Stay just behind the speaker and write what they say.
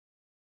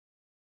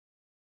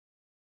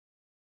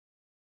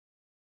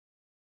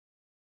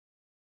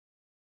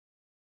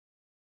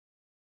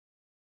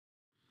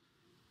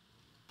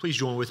Please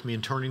join with me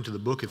in turning to the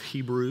book of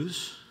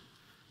Hebrews,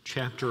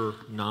 chapter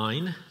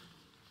 9.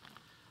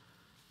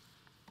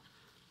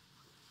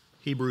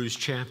 Hebrews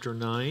chapter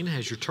 9.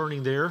 As you're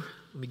turning there,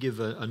 let me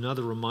give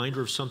another reminder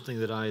of something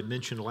that I had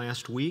mentioned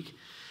last week.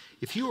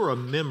 If you are a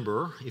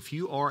member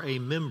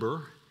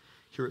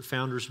here at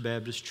Founders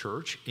Baptist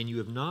Church and you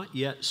have not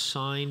yet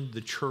signed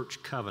the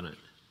church covenant,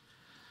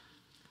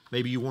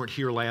 maybe you weren't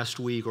here last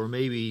week, or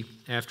maybe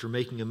after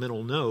making a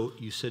mental note,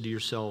 you said to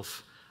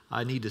yourself,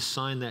 I need to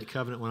sign that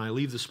covenant when I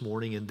leave this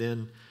morning, and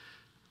then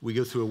we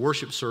go through a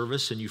worship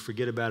service and you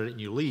forget about it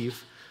and you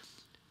leave.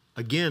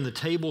 Again, the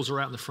tables are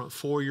out in the front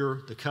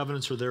foyer. The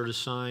covenants are there to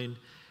sign.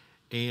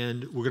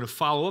 And we're going to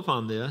follow up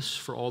on this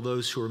for all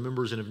those who are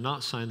members and have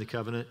not signed the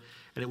covenant.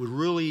 And it would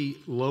really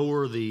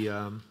lower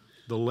the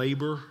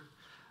labor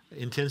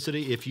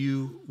intensity if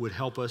you would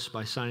help us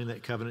by signing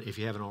that covenant if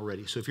you haven't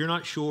already. So if you're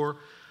not sure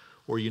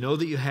or you know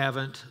that you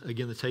haven't,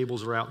 again, the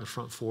tables are out in the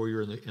front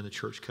foyer and the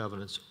church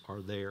covenants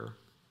are there.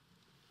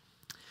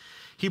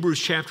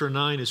 Hebrews chapter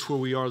 9 is where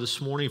we are this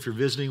morning. If you're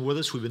visiting with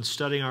us, we've been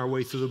studying our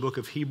way through the book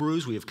of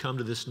Hebrews. We have come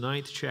to this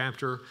 9th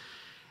chapter,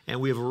 and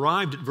we have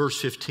arrived at verse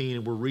 15,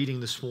 and we're reading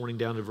this morning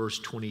down to verse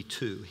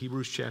 22.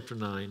 Hebrews chapter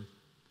 9,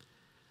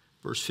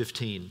 verse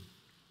 15.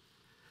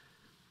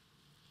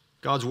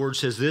 God's word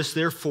says this,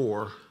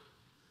 Therefore,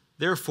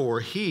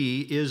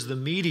 he is the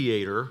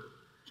mediator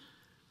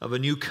of a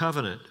new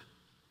covenant,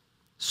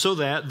 so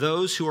that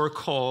those who are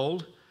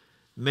called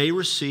may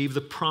receive the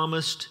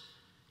promised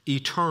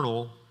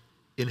eternal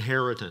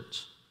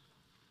inheritance.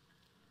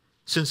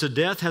 Since a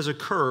death has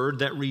occurred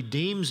that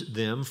redeems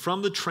them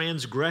from the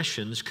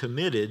transgressions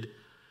committed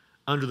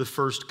under the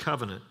first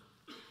covenant.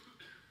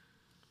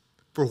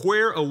 For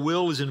where a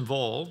will is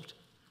involved,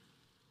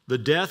 the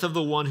death of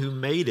the one who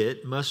made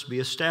it must be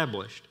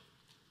established.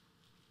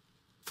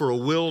 For a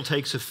will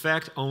takes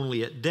effect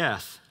only at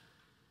death,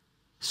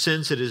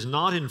 since it is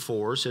not in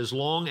force as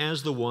long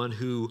as the one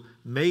who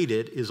made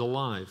it is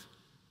alive.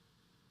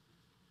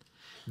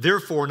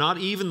 Therefore, not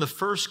even the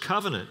first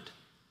covenant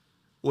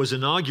was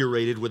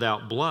inaugurated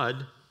without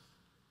blood.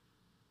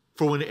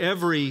 For when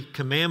every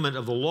commandment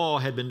of the law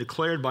had been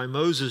declared by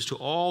Moses to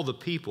all the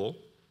people,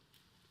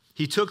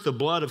 he took the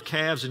blood of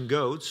calves and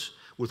goats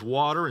with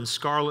water and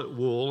scarlet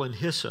wool and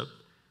hyssop,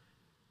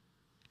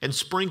 and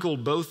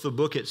sprinkled both the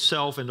book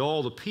itself and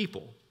all the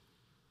people,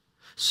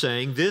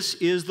 saying, This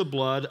is the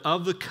blood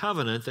of the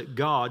covenant that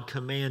God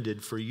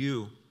commanded for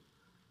you.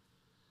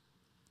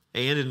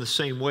 And in the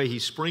same way, he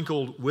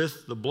sprinkled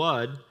with the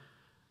blood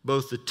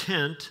both the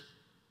tent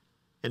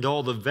and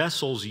all the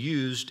vessels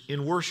used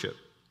in worship.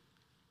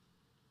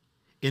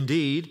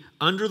 Indeed,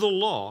 under the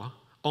law,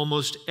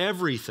 almost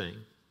everything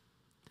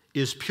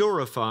is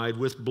purified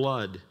with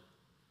blood.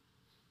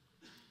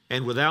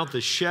 And without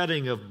the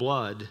shedding of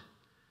blood,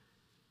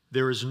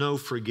 there is no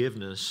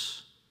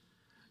forgiveness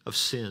of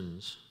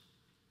sins.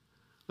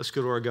 Let's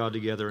go to our God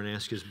together and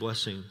ask His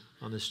blessing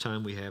on this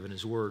time we have in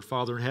His Word.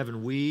 Father in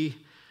heaven, we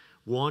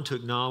want to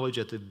acknowledge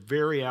at the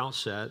very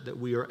outset that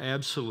we are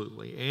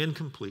absolutely and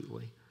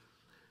completely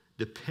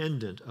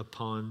dependent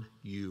upon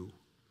you.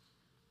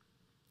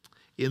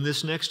 In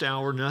this next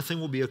hour, nothing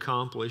will be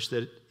accomplished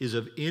that is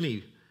of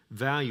any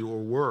value or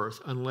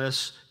worth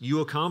unless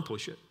you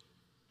accomplish it.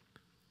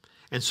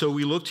 And so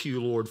we look to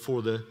you, Lord,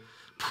 for the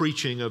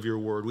preaching of your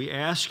word. We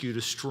ask you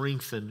to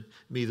strengthen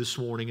me this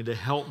morning and to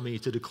help me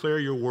to declare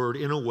your word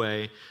in a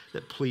way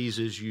that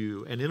pleases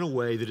you and in a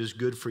way that is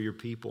good for your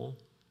people.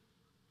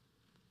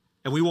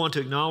 And we want to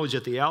acknowledge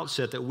at the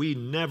outset that we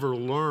never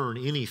learn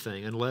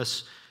anything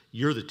unless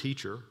you're the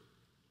teacher.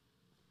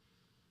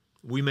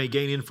 We may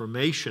gain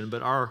information,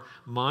 but our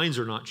minds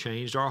are not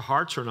changed, our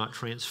hearts are not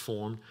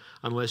transformed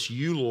unless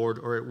you, Lord,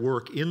 are at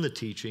work in the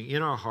teaching,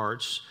 in our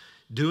hearts,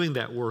 doing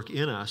that work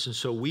in us. And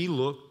so we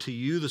look to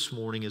you this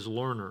morning as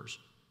learners.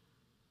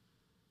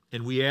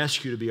 And we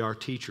ask you to be our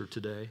teacher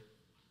today.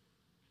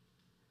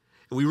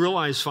 And we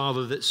realize,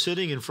 Father, that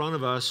sitting in front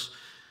of us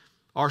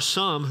are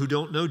some who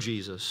don't know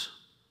Jesus.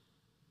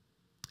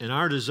 And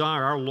our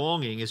desire, our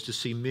longing is to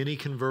see many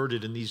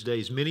converted in these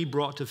days, many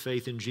brought to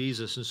faith in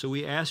Jesus. And so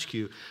we ask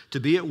you to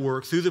be at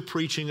work through the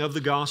preaching of the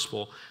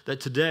gospel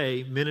that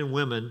today men and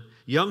women,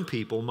 young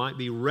people, might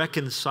be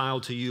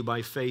reconciled to you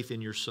by faith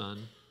in your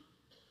Son.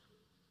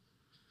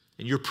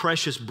 And your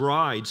precious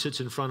bride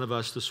sits in front of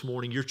us this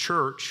morning, your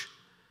church.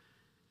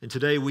 And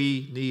today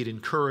we need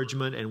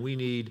encouragement and we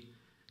need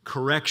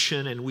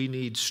correction and we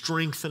need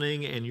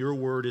strengthening, and your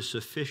word is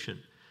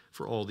sufficient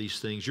for all these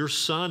things. Your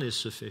Son is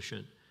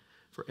sufficient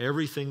for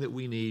everything that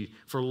we need,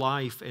 for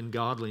life and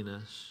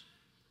godliness,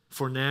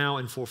 for now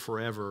and for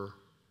forever.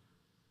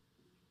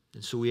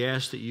 And so we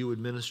ask that you would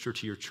minister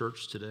to your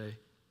church today.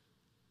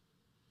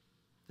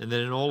 And that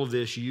in all of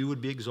this, you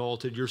would be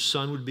exalted, your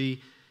Son would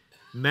be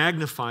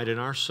magnified in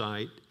our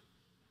sight,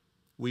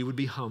 we would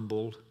be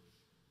humbled,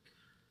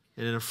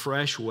 and in a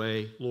fresh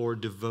way, Lord,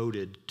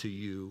 devoted to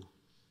you.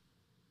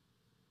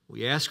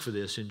 We ask for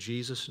this in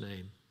Jesus'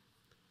 name.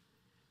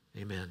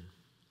 Amen.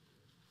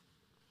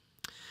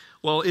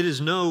 Well, it is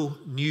no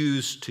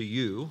news to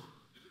you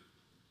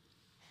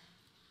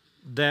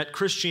that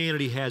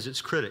Christianity has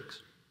its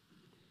critics,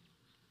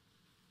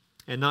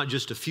 and not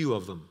just a few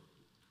of them.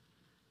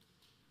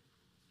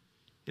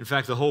 In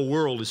fact, the whole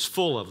world is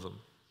full of them.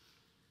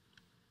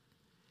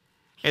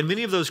 And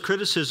many of those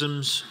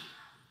criticisms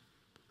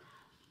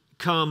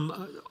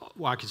come,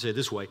 well, I can say it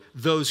this way,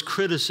 those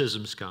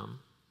criticisms come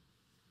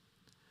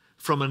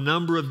from a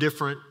number of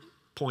different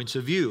points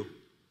of view.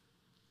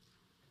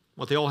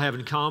 What they all have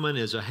in common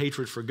is a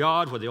hatred for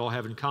God. What they all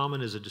have in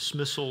common is a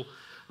dismissal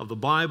of the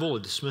Bible, a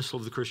dismissal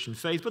of the Christian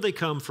faith, but they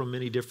come from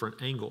many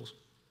different angles.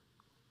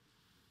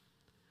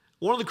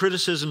 One of the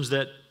criticisms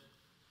that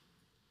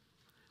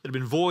have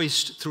been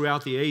voiced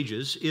throughout the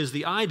ages is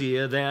the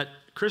idea that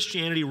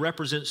Christianity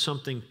represents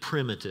something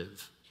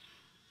primitive,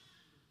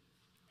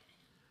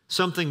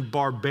 something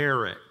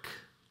barbaric,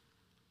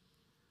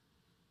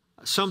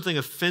 something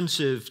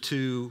offensive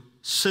to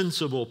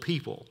sensible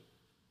people.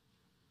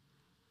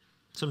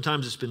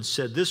 Sometimes it's been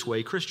said this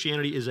way: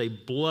 Christianity is a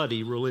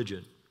bloody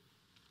religion.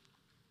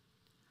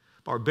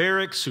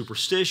 Barbaric,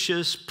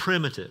 superstitious,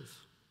 primitive.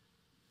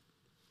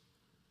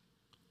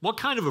 What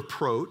kind of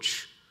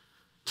approach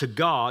to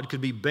God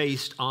could be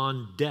based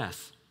on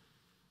death?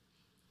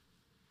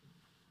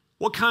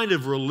 What kind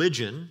of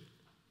religion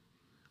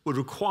would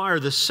require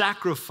the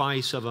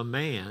sacrifice of a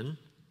man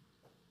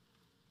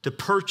to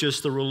purchase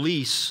the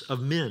release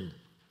of men?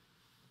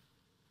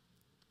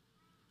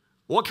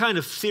 What kind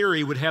of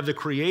theory would have the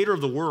creator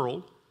of the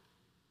world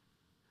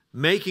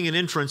making an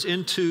entrance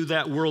into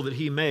that world that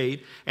he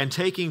made and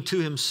taking to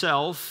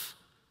himself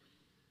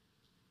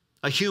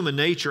a human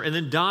nature and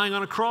then dying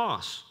on a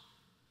cross?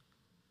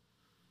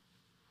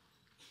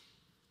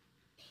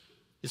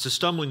 It's a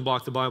stumbling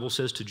block, the Bible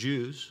says, to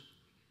Jews,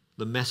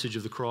 the message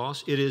of the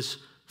cross. It is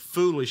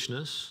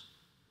foolishness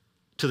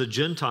to the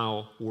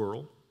Gentile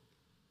world.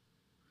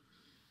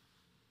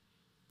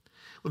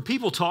 When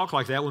people talk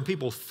like that, when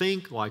people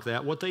think like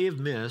that, what they have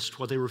missed,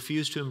 what they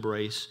refuse to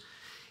embrace,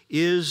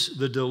 is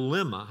the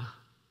dilemma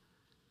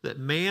that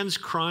man's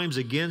crimes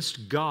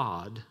against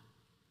God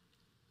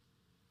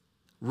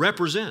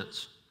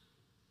represents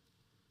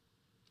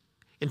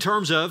in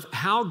terms of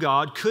how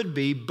God could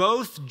be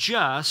both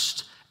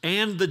just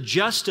and the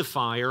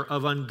justifier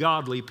of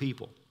ungodly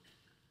people.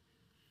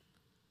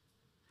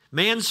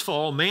 Man's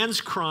fall,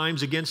 man's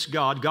crimes against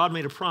God, God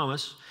made a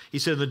promise. He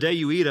said, "In the day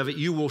you eat of it,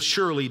 you will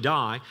surely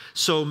die."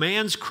 So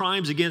man's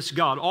crimes against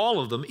God, all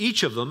of them,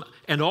 each of them,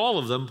 and all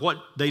of them,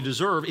 what they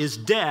deserve is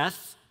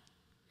death,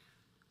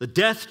 the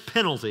death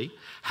penalty.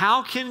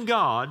 How can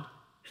God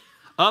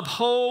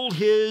uphold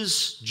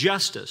His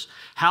justice?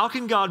 How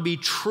can God be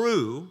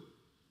true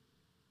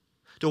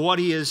to what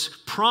He has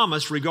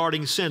promised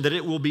regarding sin, that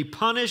it will be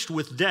punished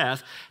with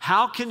death?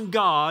 How can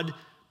God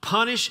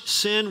punish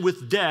sin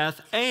with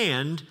death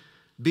and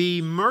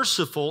be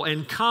merciful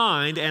and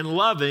kind and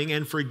loving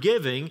and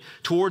forgiving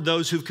toward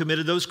those who've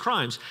committed those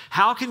crimes?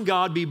 How can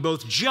God be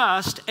both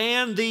just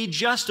and the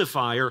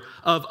justifier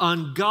of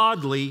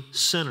ungodly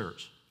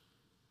sinners?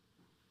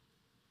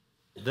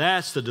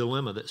 That's the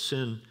dilemma that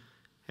sin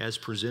has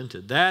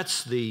presented.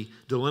 That's the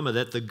dilemma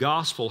that the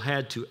gospel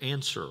had to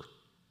answer.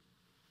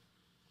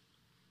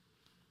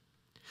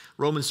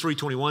 Romans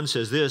 3:21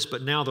 says this,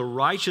 "But now the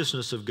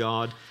righteousness of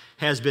God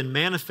has been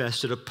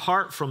manifested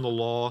apart from the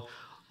law,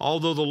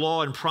 although the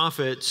law and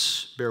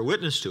prophets bear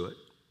witness to it.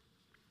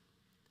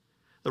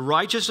 The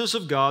righteousness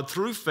of God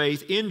through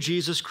faith in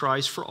Jesus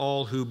Christ for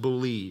all who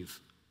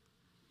believe.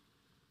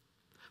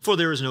 For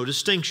there is no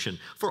distinction,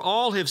 for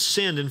all have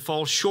sinned and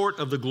fall short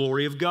of the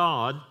glory of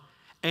God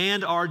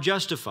and are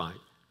justified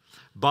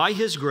by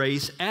His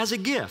grace as a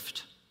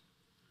gift."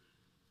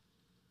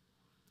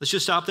 Let's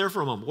just stop there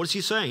for a moment. What is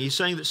he saying? He's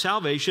saying that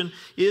salvation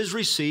is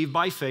received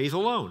by faith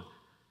alone.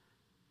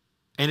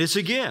 And it's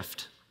a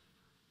gift.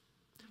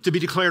 To be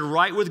declared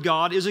right with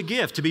God is a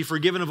gift. To be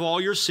forgiven of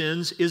all your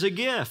sins is a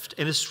gift.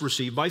 And it's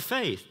received by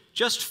faith.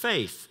 Just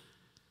faith.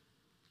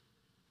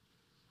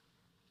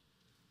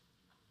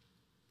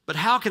 But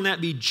how can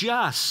that be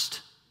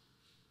just?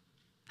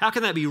 How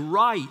can that be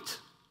right?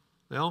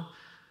 Well,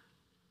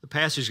 the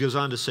passage goes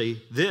on to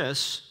say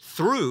this: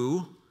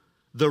 through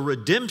the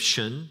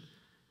redemption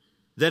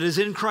that is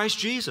in Christ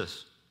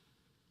Jesus,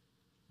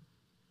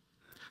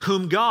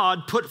 whom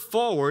God put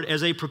forward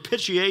as a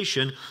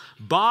propitiation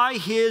by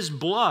His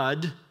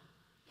blood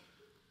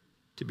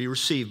to be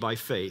received by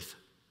faith.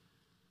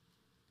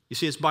 You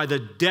see, it's by the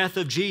death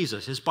of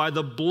Jesus. It's by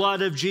the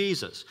blood of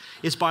Jesus.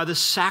 It's by the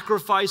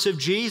sacrifice of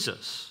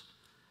Jesus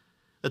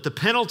that the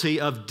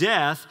penalty of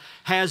death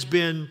has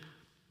been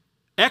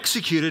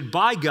executed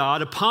by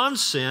God upon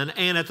sin,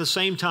 and at the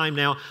same time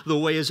now the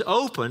way is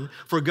open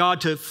for God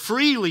to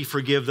freely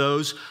forgive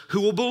those who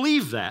will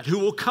believe that, who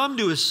will come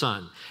to His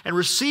Son and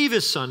receive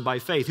His Son by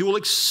faith, who will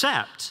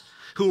accept,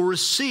 who will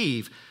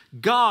receive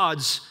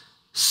God's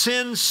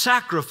sin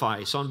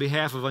sacrifice on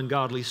behalf of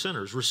ungodly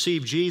sinners.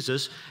 Receive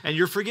Jesus and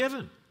you're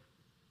forgiven.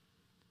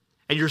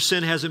 And your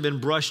sin hasn't been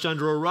brushed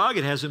under a rug.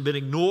 It hasn't been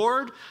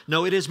ignored.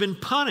 No, it has been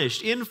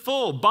punished in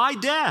full by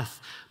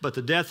death. But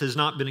the death has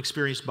not been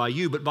experienced by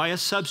you, but by a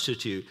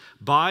substitute,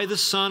 by the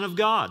Son of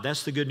God.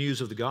 That's the good news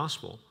of the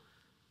gospel.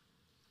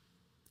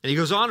 And he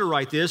goes on to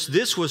write this.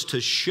 This was to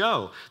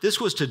show,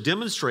 this was to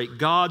demonstrate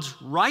God's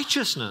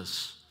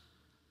righteousness,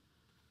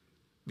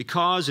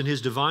 because in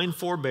his divine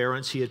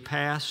forbearance he had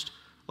passed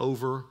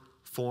over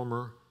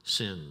former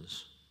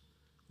sins.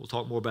 We'll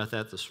talk more about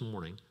that this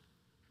morning.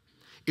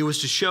 It was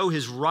to show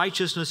his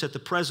righteousness at the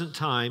present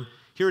time,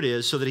 here it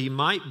is, so that he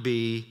might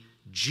be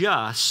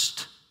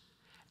just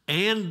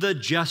and the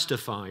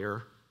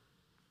justifier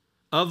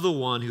of the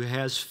one who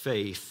has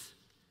faith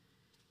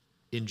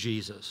in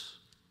Jesus.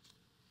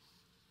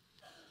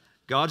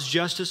 God's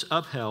justice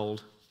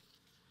upheld,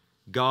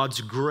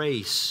 God's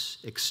grace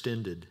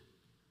extended.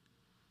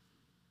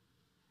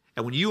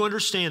 And when you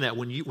understand that,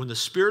 when the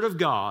Spirit of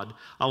God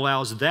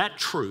allows that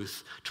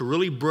truth to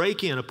really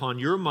break in upon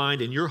your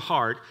mind and your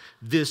heart,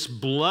 this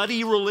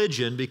bloody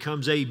religion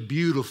becomes a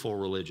beautiful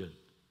religion.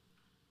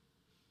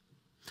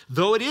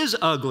 Though it is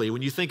ugly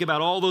when you think about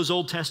all those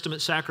Old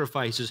Testament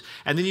sacrifices,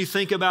 and then you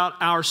think about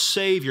our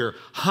Savior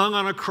hung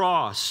on a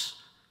cross,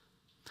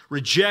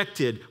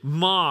 rejected,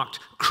 mocked,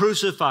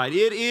 crucified.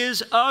 It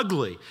is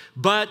ugly.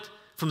 But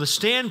from the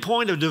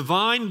standpoint of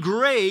divine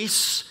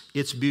grace,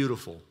 it's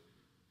beautiful.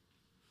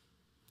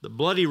 The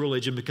bloody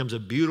religion becomes a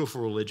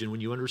beautiful religion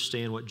when you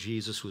understand what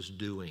Jesus was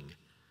doing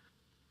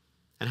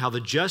and how the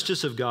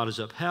justice of God is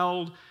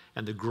upheld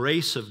and the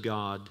grace of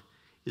God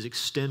is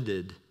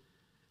extended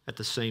at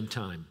the same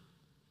time.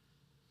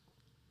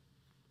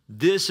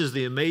 This is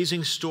the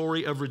amazing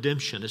story of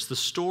redemption. It's the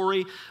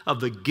story of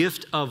the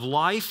gift of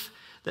life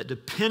that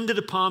depended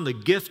upon the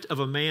gift of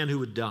a man who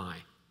would die,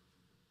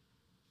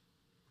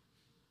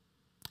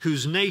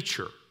 whose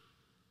nature,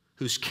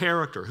 whose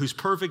character, whose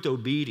perfect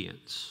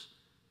obedience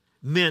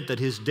meant that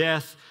his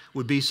death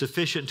would be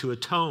sufficient to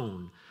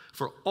atone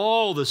for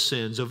all the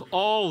sins of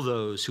all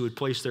those who would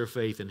place their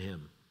faith in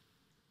him.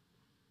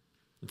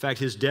 In fact,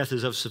 his death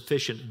is of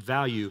sufficient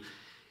value.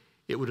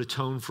 It would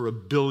atone for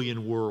 1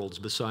 billion worlds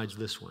besides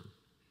this one.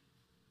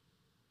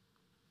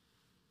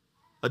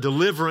 A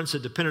deliverance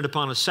that depended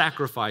upon a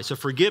sacrifice, a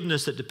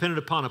forgiveness that depended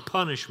upon a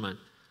punishment,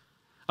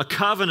 a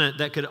covenant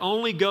that could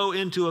only go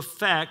into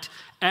effect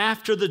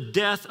after the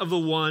death of the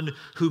one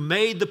who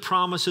made the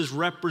promises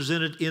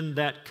represented in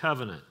that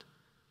covenant.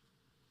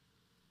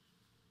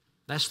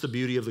 That's the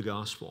beauty of the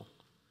gospel.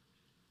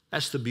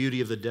 That's the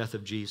beauty of the death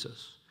of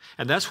Jesus.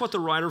 And that's what the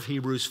writer of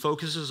Hebrews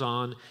focuses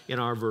on in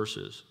our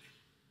verses.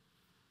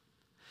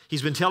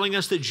 He's been telling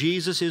us that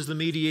Jesus is the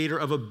mediator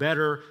of a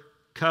better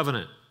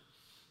covenant.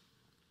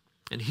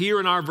 And here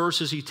in our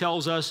verses, he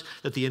tells us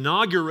that the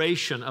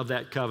inauguration of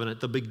that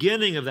covenant, the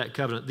beginning of that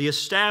covenant, the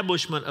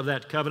establishment of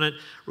that covenant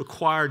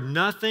required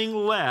nothing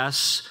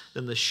less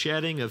than the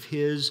shedding of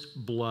his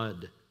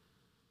blood.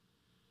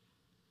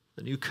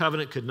 The new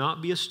covenant could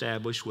not be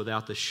established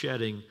without the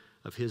shedding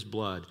of his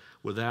blood,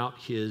 without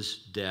his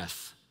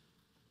death.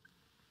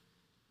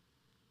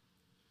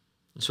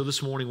 And so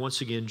this morning, once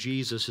again,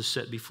 Jesus is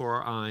set before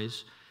our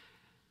eyes,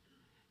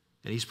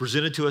 and he's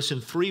presented to us in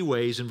 3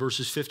 ways in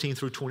verses 15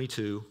 through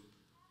 22.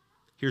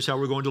 Here's how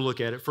we're going to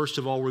look at it. First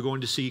of all, we're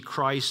going to see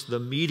Christ the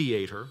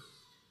mediator.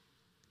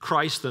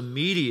 Christ the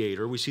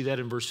mediator, we see that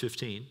in verse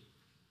 15.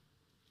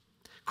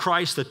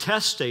 Christ the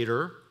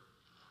testator,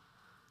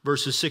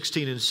 verses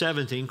 16 and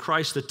 17.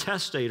 Christ the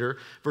testator,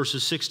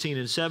 verses 16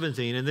 and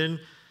 17. And then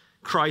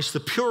Christ the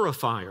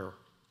purifier,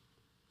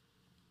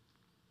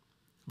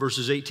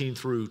 verses 18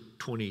 through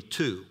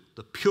 22.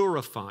 The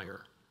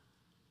purifier.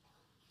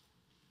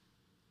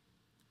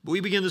 But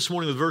we begin this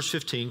morning with verse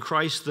 15,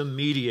 Christ the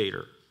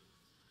mediator.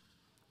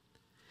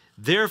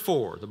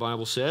 Therefore, the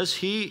Bible says,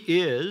 he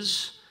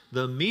is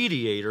the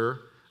mediator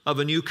of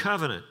a new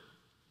covenant,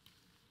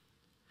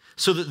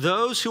 so that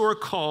those who are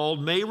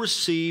called may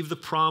receive the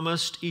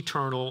promised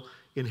eternal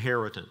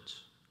inheritance.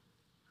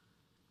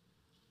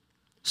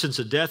 Since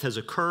a death has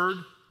occurred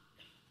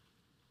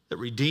that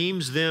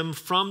redeems them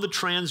from the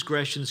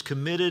transgressions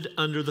committed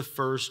under the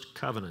first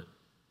covenant.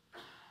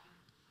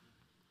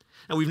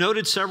 Now, we've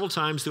noted several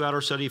times throughout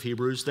our study of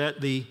Hebrews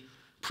that the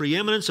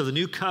preeminence of the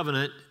new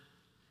covenant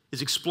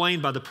is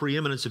explained by the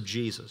preeminence of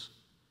Jesus.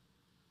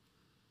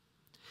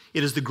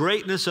 It is the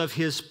greatness of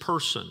his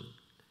person.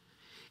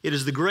 It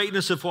is the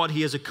greatness of what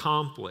he has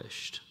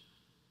accomplished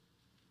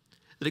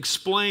that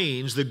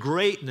explains the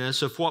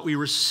greatness of what we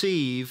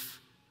receive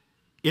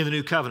in the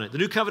new covenant. The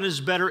new covenant is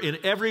better in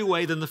every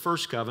way than the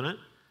first covenant.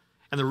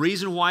 And the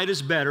reason why it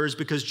is better is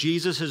because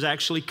Jesus has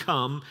actually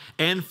come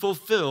and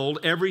fulfilled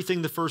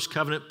everything the first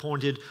covenant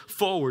pointed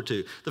forward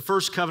to. The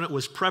first covenant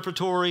was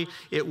preparatory.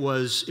 It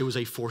was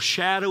a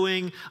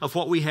foreshadowing of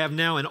what we have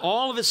now in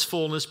all of its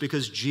fullness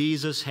because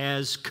Jesus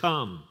has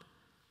come.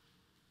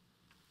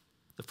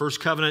 The first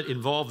covenant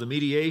involved the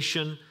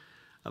mediation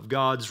of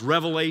God's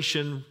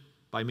revelation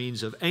by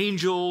means of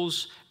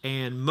angels,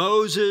 and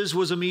Moses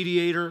was a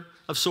mediator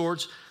of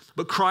sorts.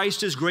 But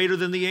Christ is greater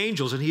than the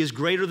angels, and he is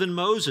greater than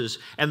Moses.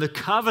 And the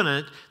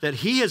covenant that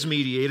he has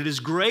mediated is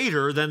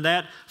greater than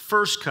that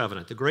first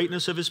covenant. The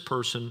greatness of his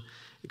person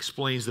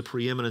explains the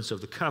preeminence of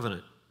the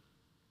covenant.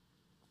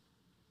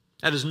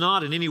 That is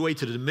not in any way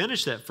to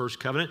diminish that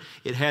first covenant.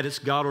 It had its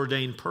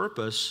God-ordained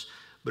purpose,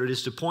 but it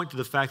is to point to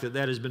the fact that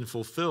that has been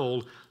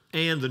fulfilled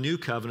and the new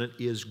covenant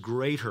is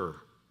greater.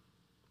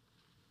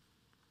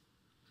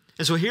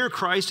 And so here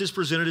Christ is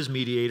presented as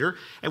mediator,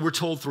 and we're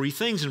told three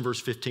things in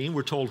verse 15.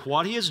 We're told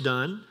what he has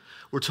done,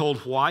 we're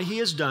told why he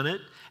has done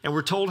it, and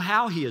we're told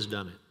how he has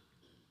done it.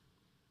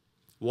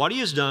 What he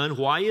has done,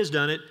 why he has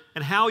done it,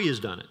 and how he has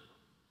done it.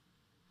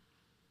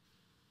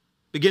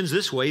 Begins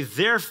this way,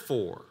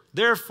 therefore.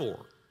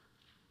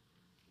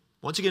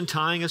 Once again,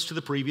 tying us to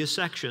the previous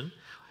section.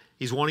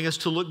 He's wanting us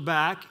to look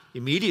back.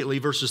 Immediately,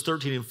 verses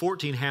 13 and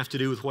 14 have to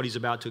do with what he's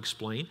about to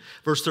explain.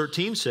 Verse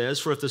 13 says,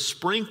 "For if the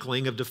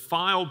sprinkling of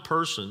defiled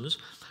persons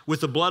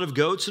with the blood of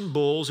goats and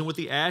bulls and with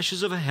the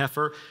ashes of a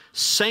heifer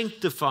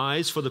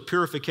sanctifies for the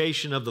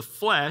purification of the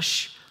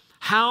flesh,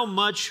 how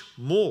much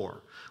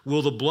more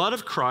will the blood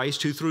of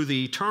Christ, who through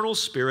the eternal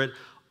Spirit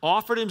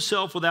offered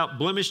himself without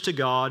blemish to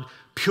God,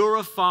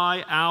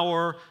 purify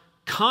our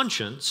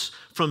conscience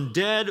from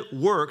dead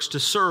works to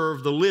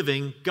serve the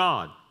living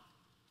God?"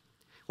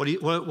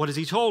 What has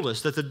he told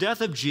us? That the death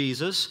of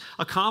Jesus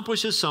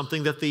accomplishes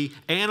something that the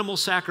animal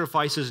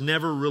sacrifices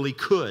never really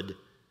could.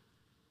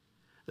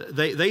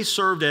 They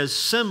served as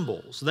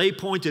symbols. They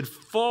pointed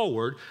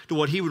forward to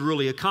what he would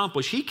really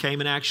accomplish. He came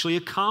and actually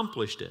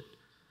accomplished it.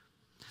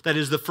 That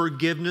is the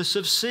forgiveness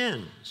of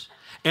sins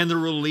and the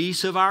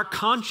release of our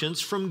conscience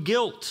from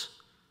guilt.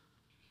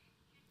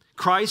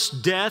 Christ's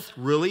death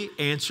really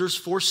answers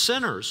for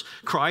sinners.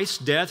 Christ's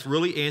death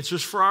really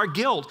answers for our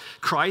guilt.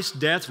 Christ's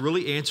death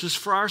really answers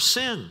for our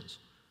sins.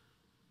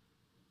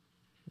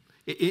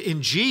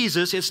 In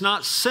Jesus, it's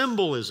not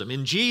symbolism.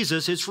 In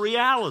Jesus, it's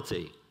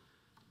reality.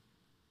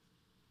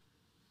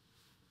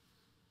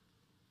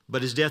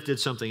 But his death did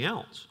something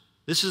else.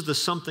 This is the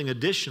something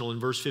additional in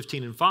verse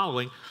 15 and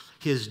following.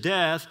 His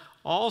death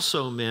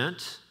also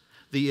meant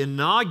the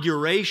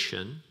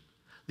inauguration,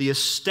 the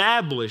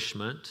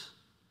establishment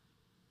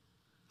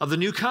of the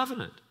new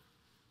covenant.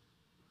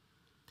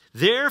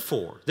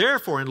 Therefore,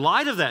 in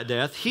light of that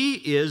death, he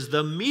is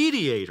the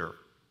mediator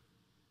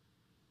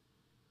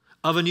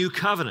of a new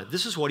covenant.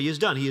 This is what he has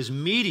done. He has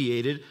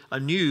mediated a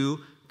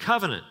new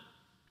covenant.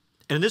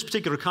 And in this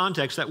particular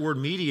context, that word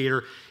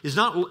mediator is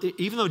not,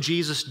 even though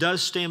Jesus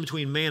does stand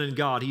between man and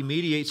God, he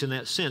mediates in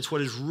that sense.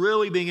 What is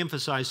really being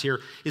emphasized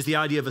here is the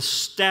idea of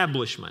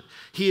establishment.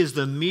 He is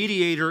the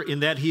mediator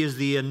in that he is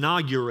the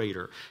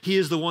inaugurator. He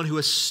is the one who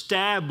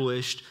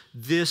established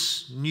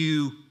this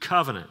new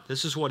covenant.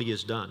 This is what he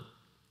has done.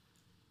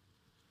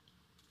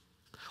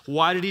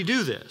 Why did he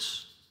do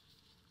this?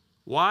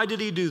 Why did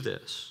he do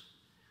this?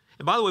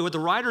 And by the way, what the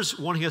writer's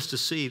wanting us to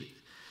see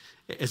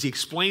as he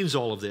explains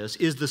all of this,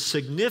 is the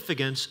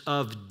significance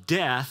of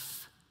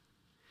death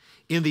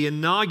in the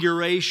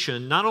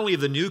inauguration, not only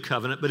of the new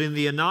covenant, but in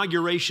the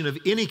inauguration of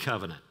any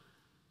covenant.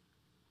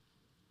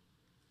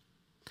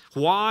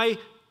 Why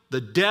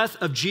the death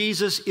of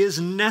Jesus is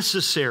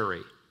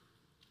necessary.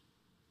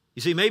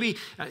 You see, maybe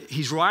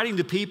he's writing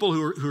to people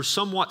who are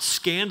somewhat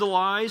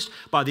scandalized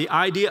by the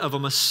idea of a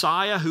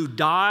Messiah who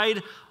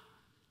died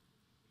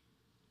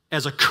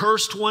as a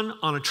cursed one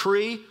on a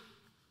tree.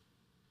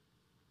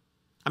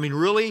 I mean,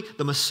 really,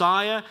 the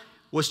Messiah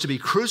was to be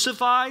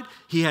crucified.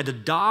 He had to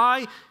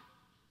die.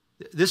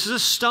 This is a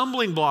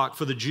stumbling block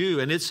for the Jew,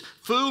 and it's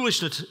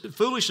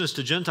foolishness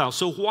to Gentiles.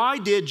 So why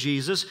did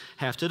Jesus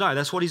have to die?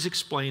 That's what he's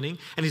explaining,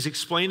 and he's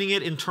explaining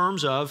it in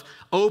terms of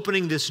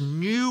opening this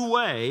new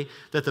way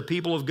that the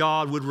people of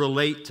God would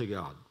relate to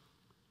God.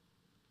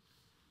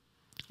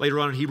 Later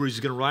on in Hebrews, he's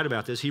going to write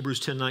about this, Hebrews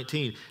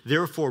 10:19.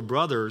 "Therefore,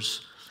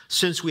 brothers,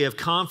 since we have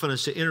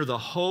confidence to enter the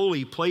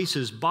holy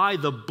places by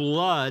the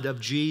blood of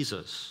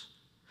Jesus,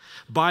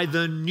 by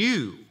the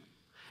new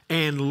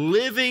and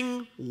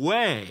living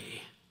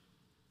way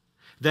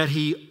that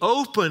he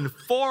opened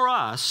for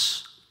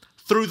us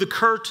through the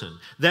curtain,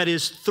 that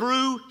is,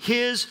 through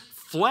his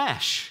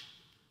flesh."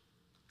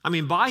 I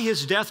mean, by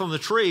his death on the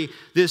tree,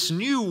 this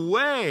new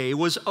way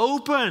was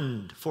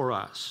opened for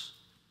us.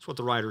 That's what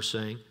the writer's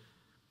saying.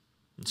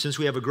 And since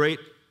we have a great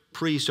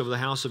priest over the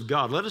house of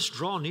God, let us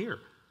draw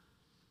near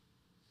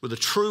with a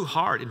true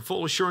heart, in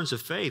full assurance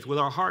of faith, with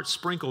our hearts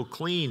sprinkled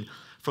clean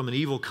from an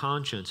evil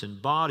conscience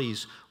and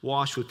bodies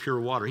washed with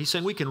pure water. He's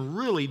saying we can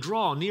really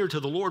draw near to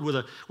the Lord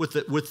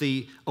with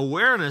the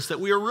awareness that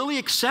we are really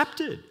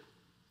accepted.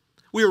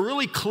 We are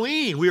really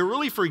clean. We are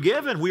really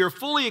forgiven. We are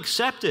fully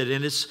accepted.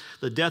 And it's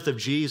the death of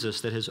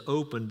Jesus that has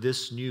opened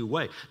this new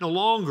way. No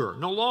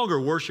longer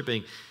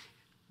worshiping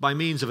by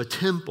means of a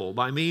temple,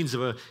 by means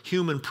of a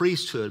human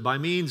priesthood, by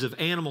means of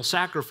animal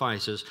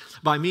sacrifices,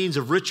 by means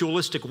of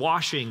ritualistic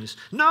washings.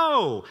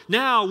 No,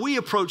 now we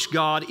approach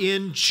God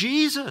in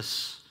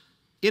Jesus,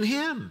 in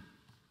him.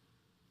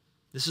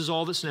 This is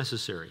all that's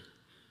necessary.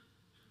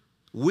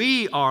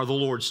 We are the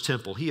Lord's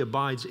temple. He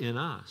abides in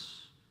us.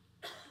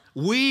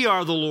 We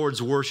are the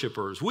Lord's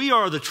worshipers. We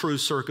are the true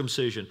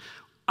circumcision.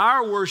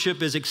 Our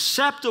worship is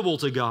acceptable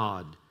to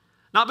God.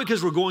 Not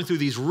because we're going through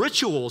these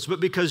rituals,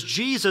 but because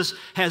Jesus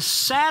has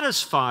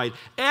satisfied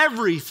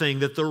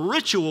everything that the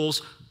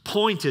rituals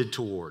pointed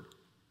toward.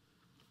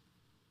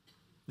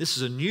 This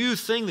is a new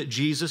thing that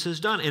Jesus has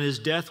done, and his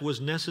death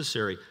was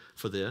necessary.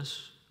 for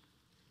this.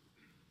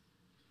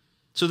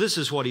 So this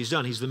is what he's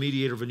done. He's the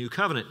mediator of a new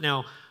covenant.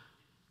 Now,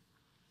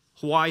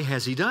 why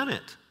has he done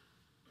it?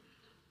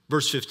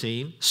 Verse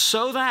 15,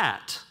 so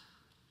that,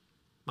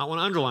 might want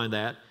to underline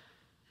that,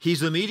 he's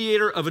the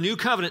mediator of a new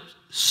covenant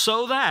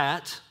so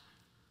that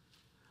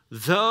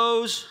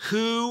those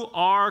who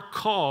are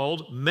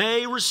called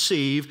may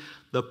receive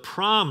the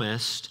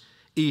promised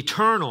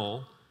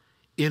eternal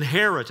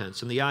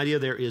inheritance. And the idea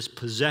there is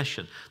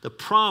possession. The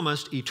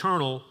promised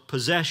eternal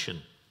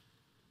possession.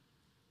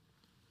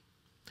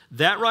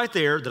 That right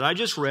there that I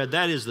just read,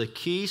 that is the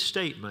key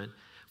statement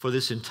for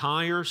this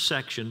entire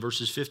section,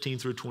 verses 15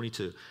 through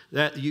 22.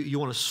 That you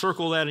want to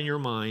circle that in your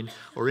mind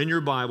or in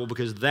your Bible,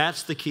 because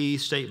that's the key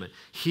statement.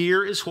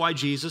 Here is why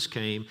Jesus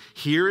came.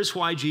 Here is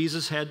why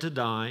Jesus had to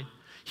die.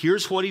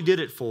 Here's what he did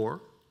it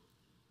for.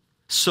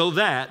 So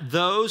that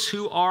those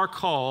who are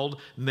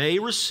called may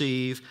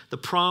receive the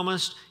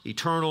promised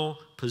eternal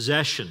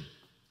possession.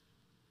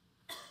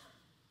 I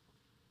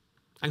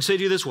can say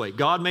to you this way.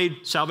 God made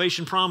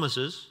salvation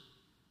promises.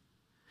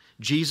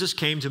 Jesus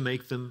came to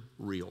make them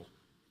real.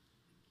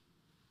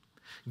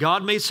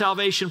 God made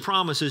salvation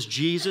promises.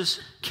 Jesus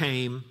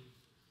came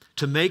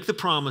to make the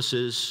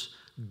promises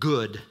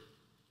good.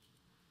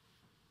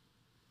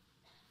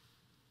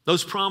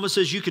 Those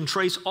promises you can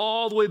trace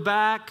all the way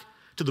back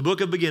to the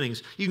book of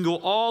beginnings. You can go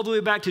all the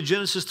way back to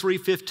Genesis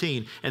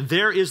 3:15, and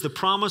there is the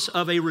promise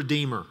of a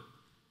Redeemer.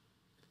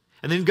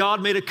 And then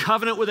God made a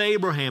covenant with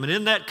Abraham, and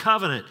in that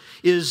covenant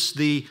is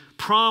the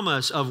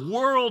promise of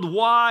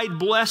worldwide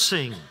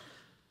blessing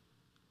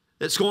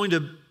that's going to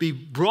be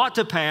brought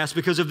to pass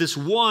because of this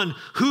one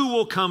who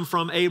will come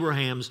from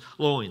Abraham's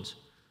loins.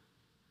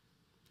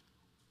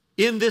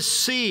 In this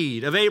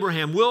seed of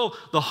Abraham will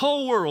the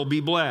whole world be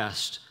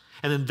blessed.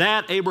 And then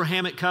that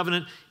Abrahamic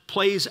covenant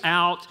plays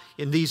out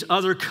in these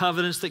other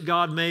covenants that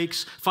God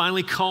makes,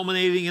 finally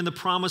culminating in the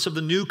promise of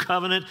the new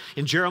covenant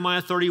in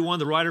Jeremiah 31.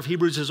 The writer of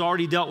Hebrews has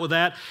already dealt with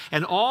that.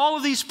 And all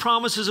of these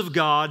promises of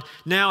God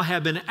now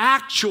have been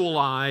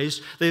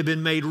actualized. They have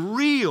been made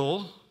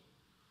real.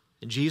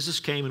 And Jesus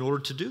came in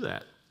order to do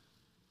that.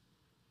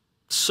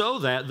 So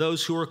that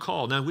those who are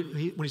called. Now,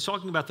 when he's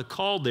talking about the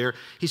called there,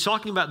 he's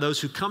talking about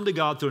those who come to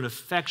God through an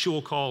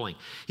effectual calling.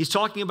 He's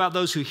talking about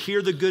those who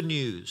hear the good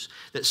news,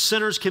 that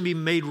sinners can be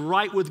made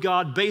right with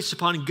God based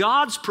upon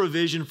God's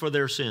provision for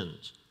their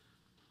sins.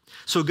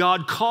 So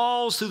God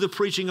calls through the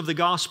preaching of the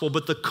gospel,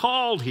 but the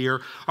called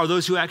here are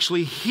those who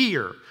actually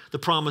hear the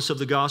promise of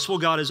the gospel.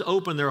 God has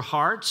opened their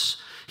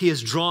hearts. He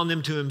has drawn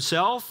them to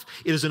himself.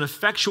 It is an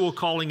effectual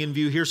calling in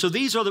view here. So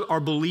these are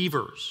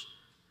believers.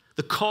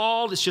 The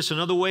called is just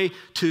another way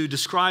to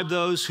describe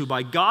those who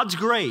by God's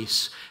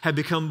grace have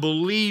become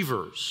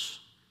believers.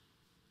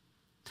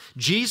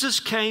 Jesus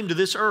came to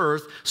this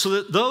earth so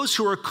that those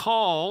who are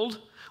called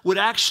would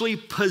actually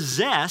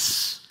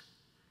possess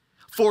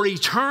for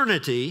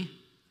eternity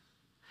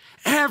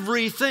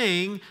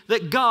everything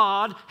that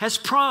God has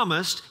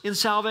promised in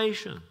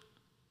salvation.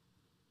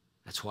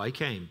 That's why he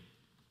came.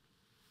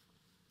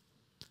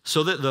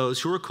 So that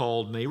those who are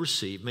called may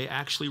receive, may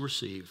actually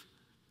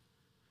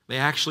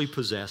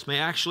possess, may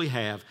actually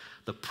have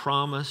the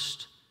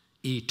promised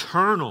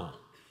eternal,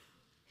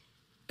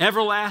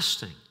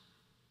 everlasting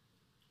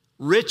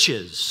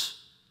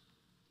riches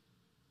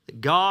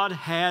that God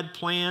had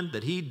planned,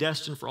 that he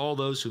destined for all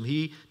those whom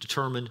he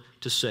determined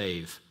to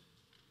save.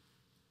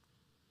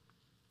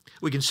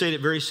 We can say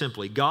it very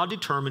simply. God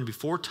determined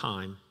before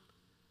time,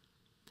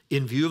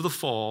 in view of the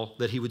fall,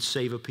 that he would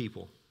save a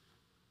people.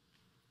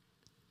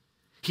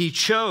 He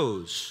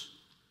chose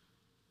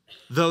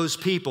those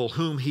people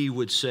whom he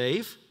would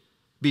save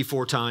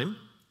before time.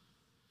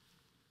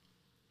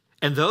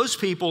 And those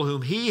people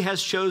whom he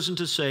has chosen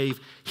to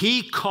save,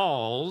 he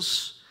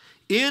calls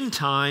in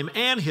time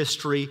and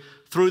history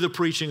through the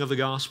preaching of the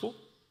gospel.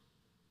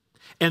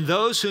 And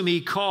those whom he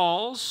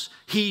calls,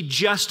 he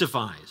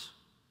justifies.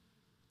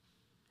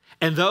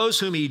 And those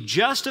whom he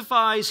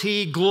justifies,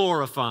 he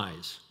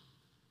glorifies.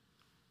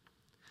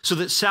 So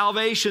that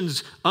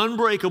salvation's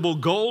unbreakable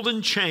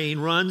golden chain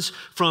runs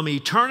from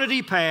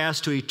eternity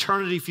past to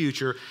eternity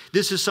future.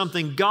 This is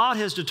something God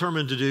has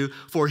determined to do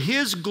for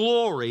his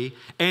glory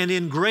and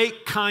in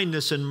great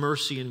kindness and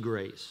mercy and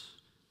grace.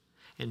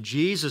 And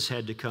Jesus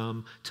had to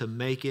come to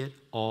make it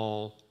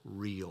all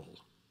real.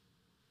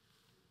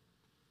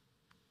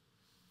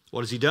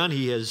 What has he done?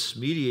 He has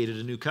mediated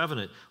a new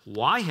covenant.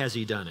 Why has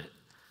he done it?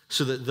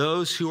 So that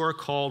those who are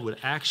called would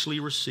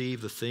actually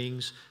receive the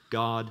things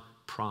God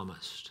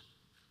promised.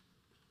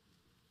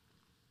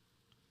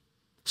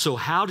 So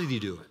how did he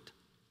do it?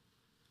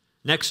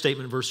 Next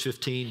statement, verse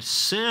 15.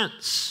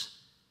 Since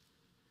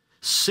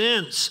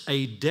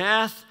a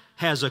death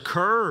has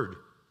occurred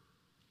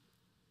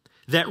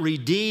that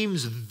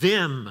redeems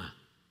them.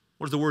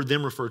 What does the word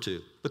them refer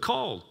to? The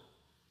called.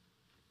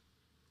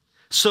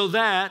 So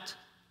that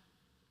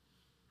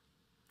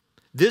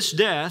this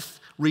death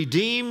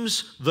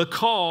redeems the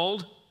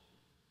called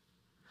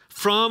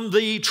from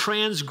the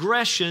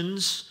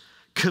transgressions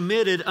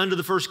committed under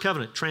the first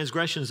covenant.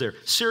 Transgressions there.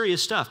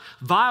 Serious stuff.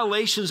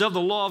 Violations of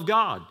the law of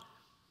God.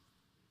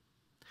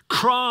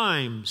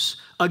 crimes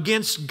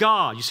against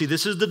God. You see,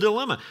 this is the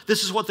dilemma.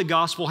 This is what the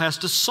gospel has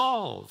to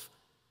solve.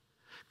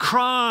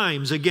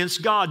 Crimes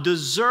against God,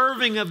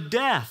 deserving of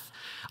death.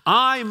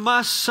 I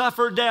must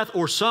suffer death,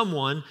 or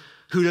someone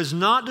who does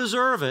not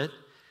deserve it,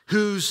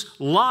 whose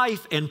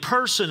life and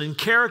person and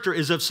character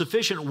is of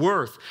sufficient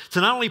worth to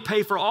not only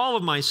pay for all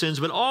of my sins,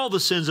 but all the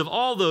sins of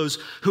all those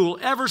who will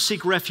ever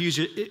seek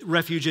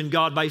refuge in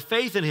God by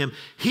faith in him.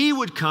 He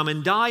would come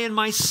and die in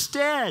my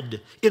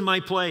stead, in my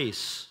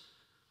place.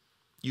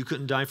 You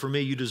couldn't die for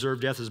me. You deserve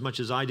death as much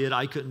as I did.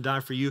 I couldn't die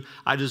for you.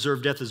 I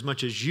deserve death as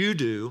much as you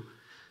do.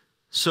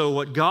 So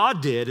what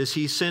God did is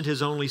he sent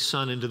his only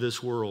son into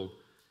this world.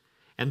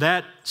 And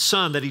that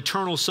son, that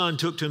eternal son,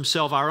 took to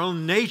himself our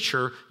own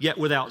nature, yet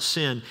without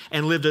sin,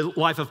 and lived a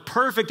life of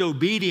perfect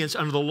obedience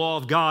under the law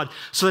of God,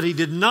 so that he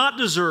did not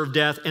deserve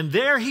death. And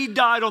there he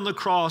died on the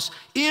cross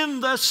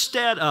in the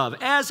stead of,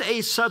 as a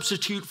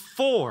substitute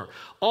for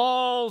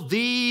all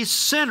these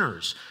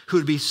sinners who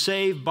would be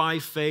saved by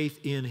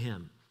faith in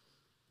him.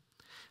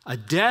 A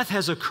death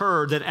has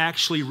occurred that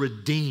actually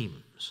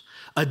redeems.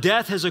 A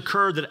death has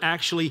occurred that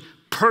actually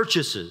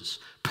purchases,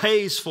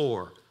 pays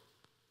for,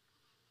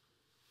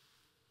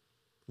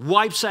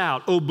 wipes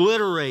out,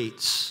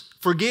 obliterates,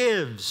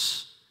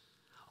 forgives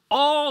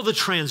all the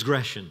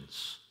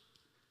transgressions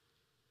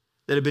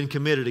that have been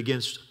committed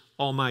against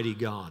Almighty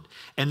God.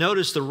 And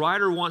notice the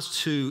writer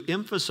wants to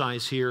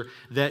emphasize here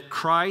that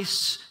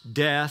Christ's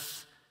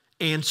death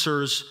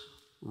answers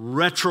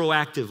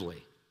retroactively.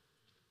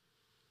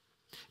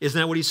 Isn't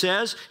that what he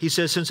says? He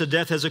says, since a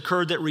death has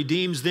occurred that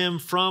redeems them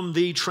from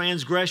the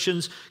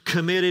transgressions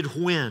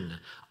committed when?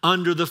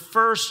 Under the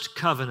first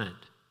covenant.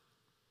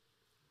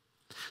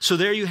 So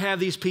there you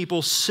have these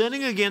people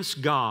sinning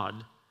against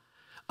God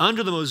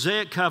under the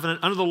Mosaic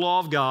covenant, under the law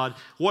of God.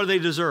 What do they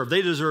deserve?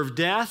 They deserve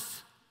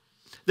death.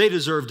 They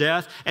deserve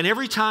death. And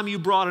every time you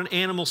brought an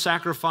animal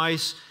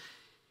sacrifice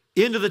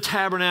into the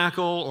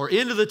tabernacle or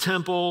into the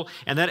temple,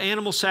 and that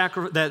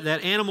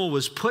animal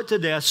was put to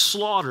death,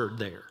 slaughtered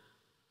there.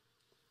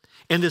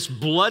 And this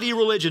bloody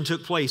religion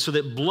took place, so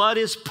that blood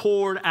is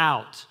poured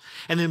out.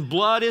 And then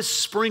blood is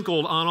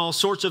sprinkled on all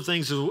sorts of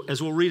things,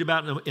 as we'll read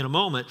about in a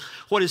moment.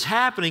 What is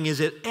happening is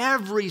that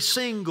every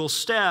single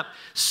step,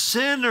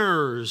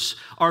 sinners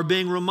are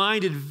being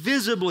reminded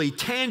visibly,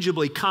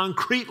 tangibly,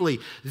 concretely,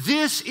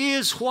 this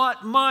is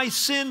what my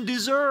sin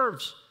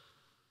deserves.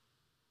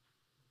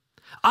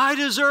 I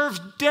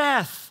deserve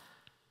death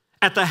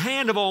at the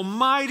hand of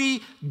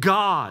Almighty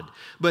God,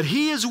 but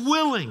he is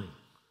willing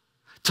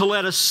to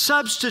let a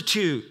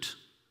substitute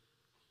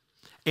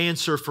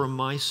answer for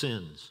my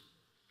sins.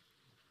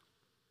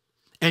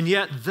 And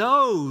yet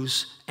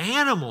those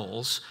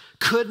animals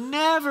could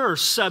never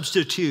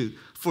substitute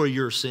for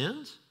your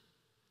sins.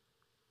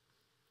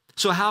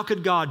 So how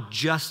could God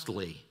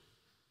justly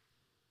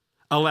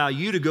allow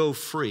you to go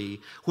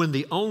free when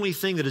the only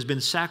thing that has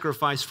been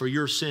sacrificed for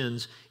your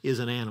sins is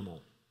an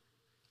animal?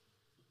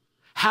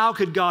 How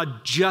could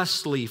God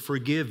justly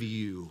forgive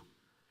you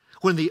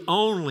when the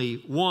only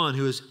one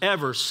who has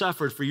ever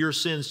suffered for your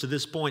sins to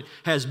this point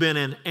has been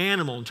an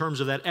animal in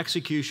terms of that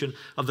execution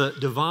of the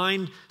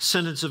divine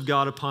sentence of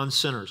God upon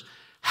sinners?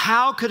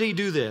 How could he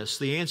do this?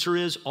 The answer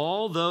is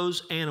all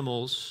those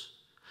animals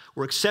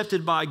were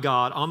accepted by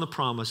God on the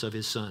promise of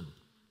his Son.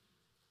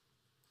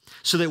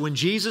 So that when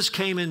Jesus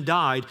came and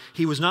died,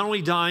 he was not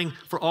only dying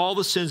for all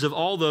the sins of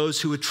all those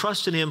who would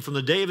trust in him from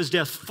the day of his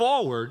death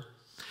forward,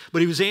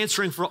 but he was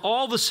answering for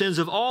all the sins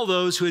of all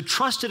those who had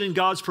trusted in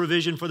God's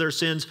provision for their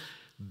sins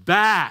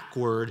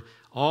backward,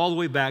 all the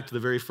way back to the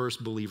very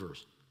first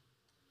believers.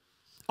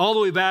 All the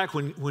way back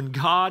when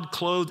God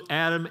clothed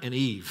Adam and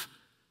Eve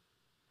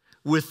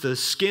with the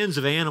skins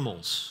of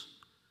animals,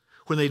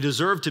 when they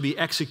deserved to be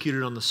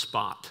executed on the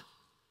spot.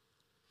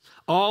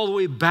 All the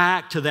way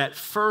back to that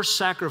first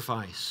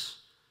sacrifice,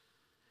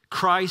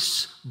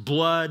 Christ's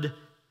blood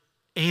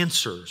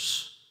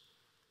answers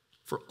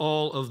for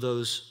all of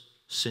those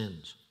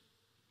sins.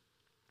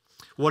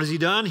 What has he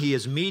done? He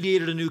has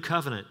mediated a new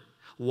covenant.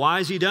 Why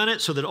has he done it?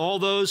 So that all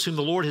those whom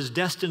the Lord has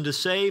destined to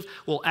save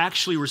will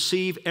actually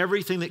receive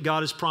everything that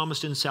God has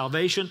promised in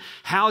salvation.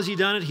 How has he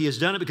done it? He has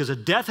done it because a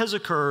death has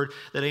occurred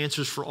that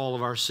answers for all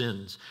of our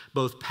sins,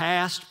 both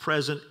past,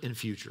 present, and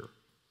future.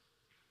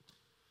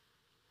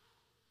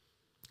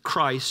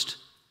 Christ,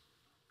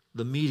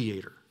 the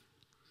mediator.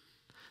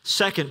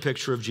 Second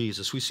picture of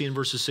Jesus we see in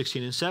verses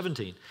 16 and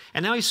 17.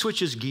 And now he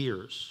switches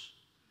gears.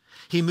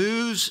 He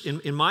moves,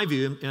 in my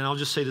view, and I'll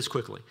just say this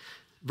quickly,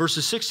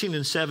 verses 16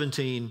 and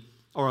 17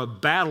 are a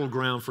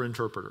battleground for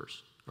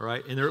interpreters, all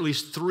right? And there are at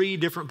least three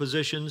different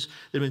positions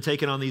that have been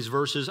taken on these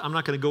verses. I'm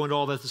not going to go into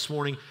all that this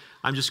morning.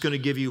 I'm just going to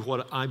give you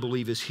what I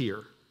believe is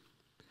here.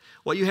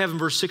 What you have in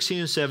verse 16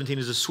 and 17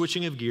 is a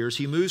switching of gears.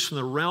 He moves from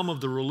the realm of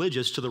the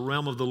religious to the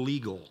realm of the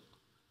legal,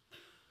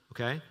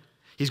 okay?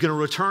 He's going to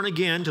return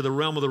again to the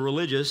realm of the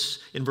religious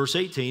in verse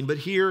 18, but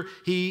here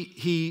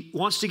he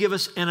wants to give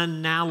us an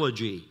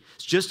analogy.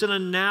 It's just an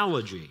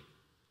analogy.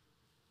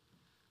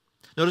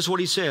 Notice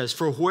what he says.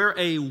 For where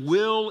a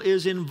will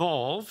is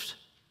involved,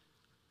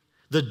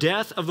 The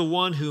death of the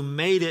one who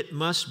made it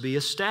must be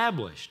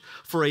established.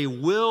 For a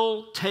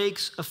will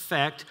takes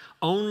effect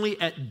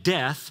only at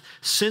death,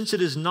 since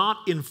it is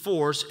not in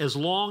force as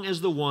long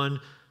as the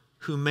one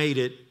who made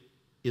it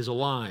is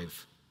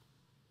alive.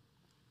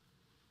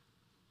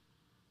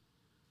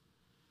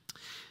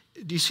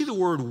 Do you see the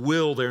word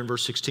will there in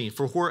verse 16?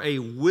 For where a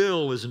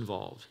will is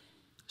involved.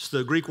 It's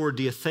the Greek word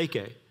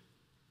diatheke.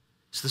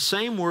 It's the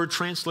same word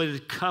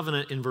translated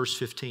covenant in verse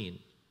 15.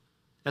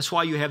 That's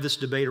why you have this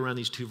debate around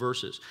these two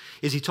verses.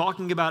 Is he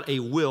talking about a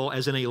will,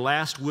 as in a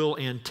last will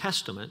and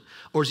testament,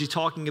 or is he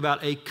talking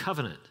about a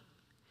covenant?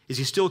 Is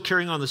he still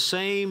carrying on the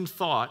same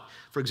thought,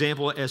 for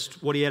example,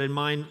 as what he had in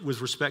mind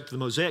with respect to the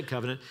Mosaic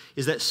covenant?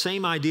 Is that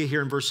same idea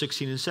here in verse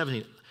 16 and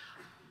 17?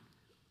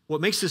 What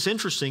makes this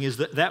interesting is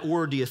that that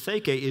word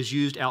diatheke is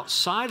used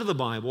outside of the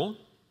Bible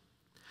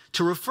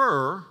to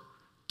refer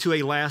to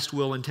a last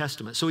will and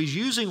testament. So he's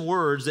using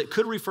words that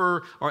could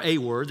refer, or a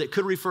word that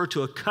could refer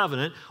to a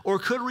covenant or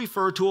could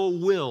refer to a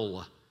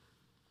will.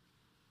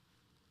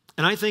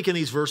 And I think in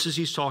these verses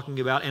he's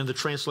talking about, and the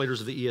translators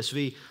of the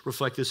ESV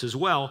reflect this as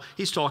well,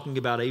 he's talking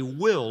about a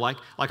will, like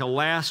a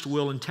last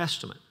will and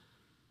testament.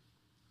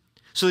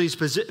 So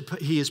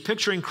he is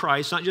picturing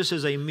Christ not just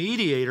as a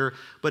mediator,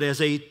 but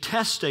as a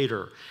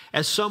testator,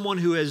 as someone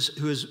who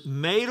has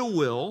made a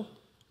will.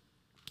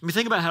 I mean,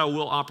 think about how a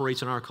will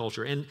operates in our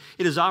culture, and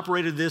it has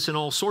operated this in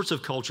all sorts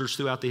of cultures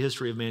throughout the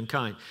history of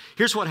mankind.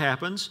 Here's what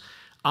happens.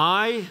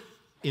 In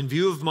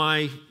view of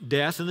my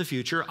death in the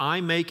future, I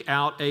make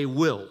out a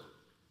will.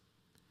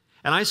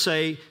 And I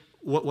say,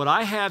 what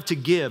I have to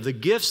give, the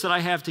gifts that I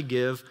have to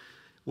give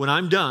when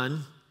I'm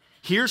done,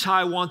 here's how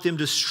I want them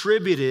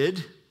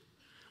distributed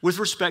with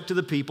respect to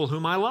the people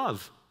whom I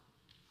love.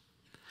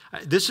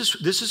 This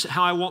is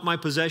how I want my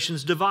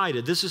possessions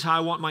divided. This is how I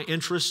want my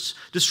interests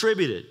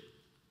distributed.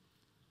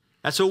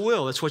 That's a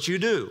will. That's what you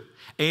do.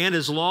 And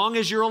as long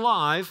as you're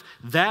alive,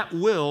 that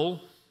will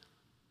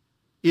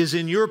is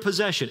in your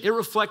possession. It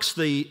reflects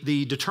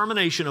the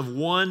determination of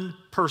one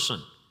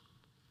person,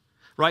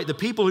 right? The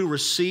people who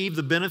receive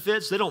the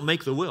benefits, they don't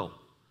make the will.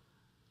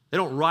 They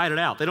don't write it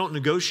out. They don't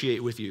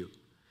negotiate with you.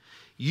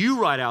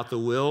 You write out the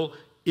will.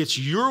 It's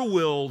your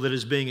will that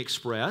is being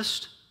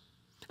expressed.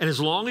 And as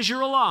long as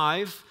you're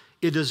alive,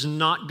 it does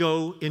not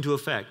go into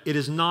effect. It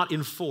is not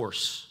in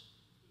force.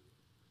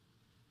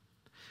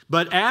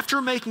 But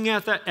after making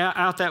out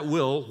that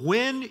will,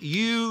 when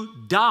you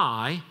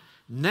die,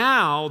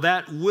 now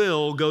that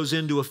will goes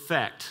into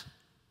effect.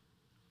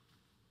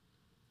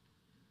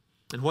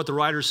 And what the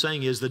writer is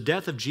saying is the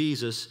death of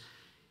Jesus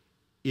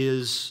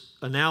is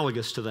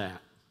analogous to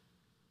that.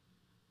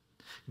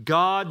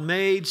 God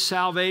made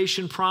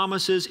salvation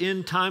promises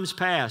in times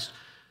past.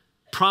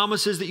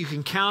 Promises that you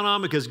can count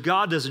on because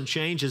God doesn't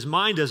change. His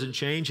mind doesn't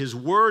change. His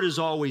word is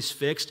always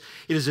fixed.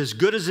 It is as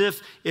good as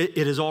if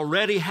it has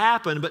already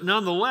happened. But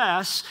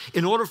nonetheless,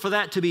 in order for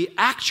that to be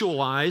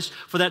actualized,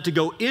 for that to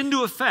go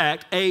into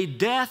effect, a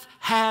death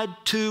had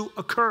to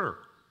occur.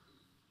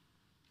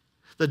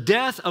 The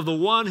death of the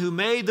one who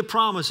made the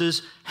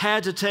promises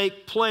had to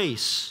take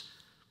place.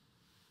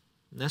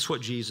 And that's what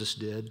Jesus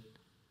did.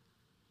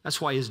 That's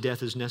why his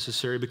death is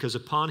necessary, because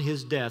upon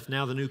his death,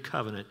 now the new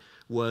covenant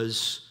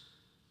was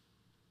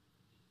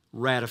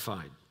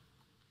ratified,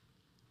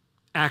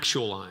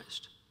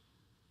 actualized.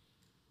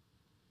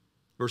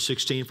 Verse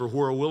 16, for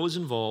where a will is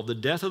involved, the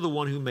death of the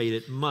one who made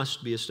it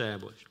must be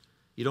established.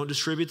 You don't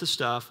distribute the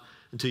stuff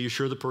until you're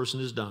sure the person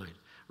has died,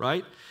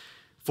 right?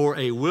 For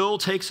a will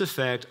takes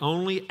effect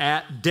only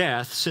at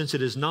death, since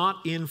it is not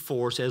in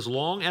force as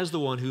long as the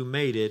one who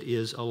made it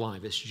is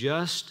alive. It's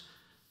just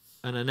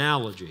an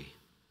analogy,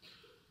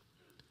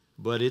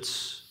 but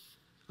it's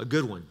a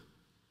good one.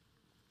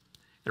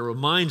 It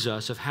reminds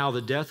us of how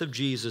the death of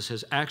Jesus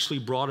has actually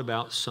brought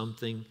about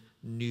something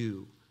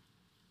new.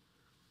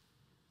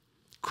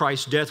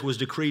 Christ's death was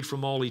decreed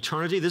from all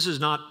eternity. This is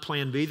not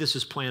plan B, this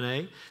is plan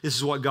A. This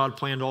is what God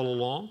planned all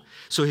along.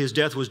 So his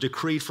death was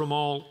decreed from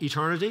all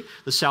eternity.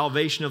 The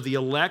salvation of the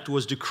elect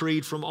was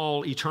decreed from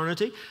all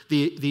eternity.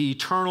 The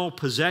eternal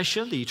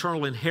possession, the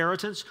eternal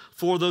inheritance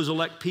for those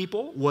elect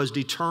people was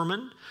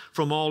determined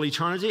from all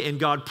eternity, and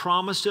God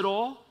promised it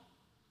all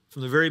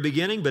from the very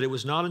beginning, but it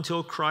was not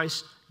until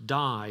Christ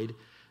died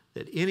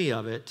that any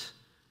of it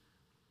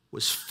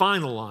was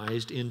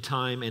finalized in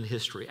time and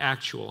history,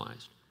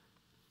 actualized.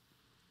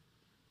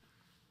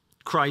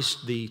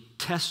 Christ the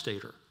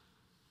testator.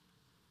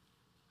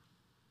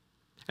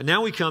 And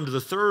now we come to the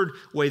third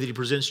way that he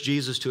presents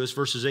Jesus to us,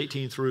 verses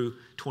 18 through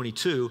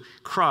 22,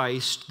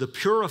 Christ the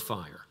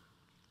purifier.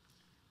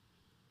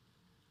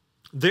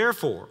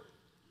 Therefore,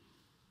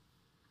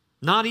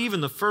 not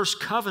even the first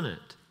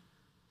covenant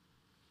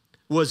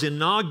was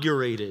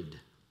inaugurated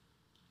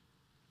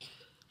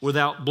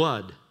without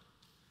blood.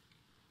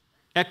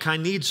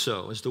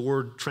 Ekainidzo, as the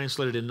word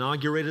translated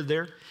inaugurated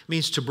there,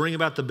 means to bring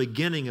about the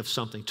beginning of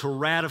something, to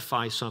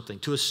ratify something,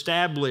 to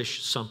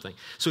establish something.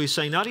 So he's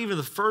saying not even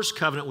the first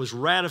covenant was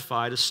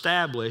ratified,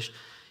 established.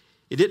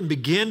 It didn't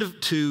begin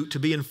to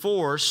be in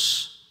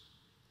force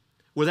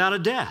without a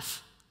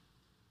death,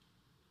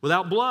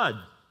 without blood.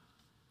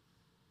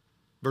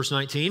 Verse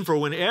 19, for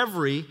when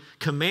every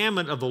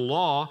commandment of the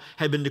law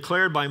had been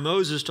declared by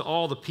Moses to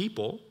all the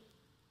people,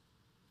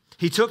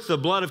 he took the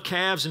blood of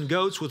calves and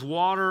goats with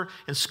water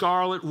and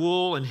scarlet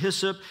wool and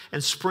hyssop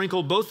and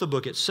sprinkled both the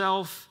book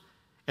itself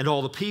and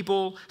all the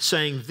people,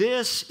 saying,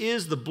 this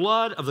is the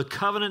blood of the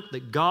covenant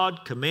that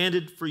God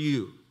commanded for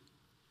you.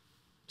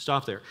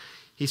 Stop there.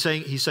 He's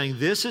saying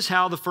this is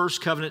how the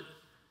first covenant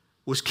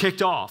was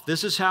kicked off.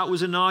 This is how it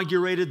was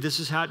inaugurated. This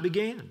is how it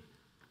began,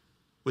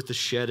 with the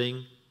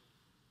shedding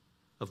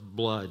of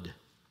blood.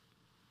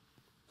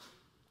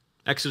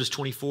 Exodus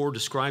 24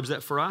 describes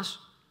that for us.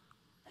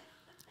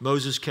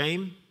 Moses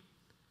came.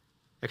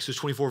 Exodus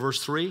 24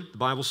 verse 3, the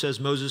Bible says,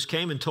 Moses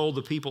came and told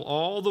the people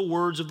all the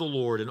words of the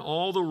Lord and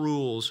all the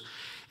rules,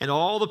 and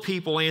all the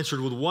people answered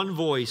with one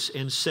voice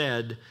and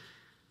said,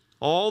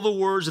 all the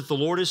words that the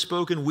Lord has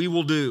spoken we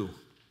will do.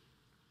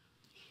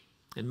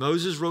 And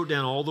Moses wrote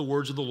down all the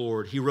words of the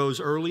Lord. He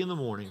rose early in the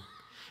morning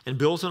and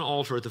built an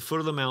altar at the foot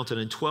of the mountain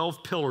and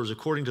 12 pillars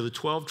according to the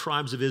 12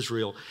 tribes of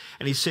Israel.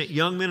 And he sent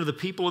young men of the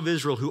people of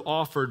Israel who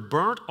offered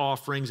burnt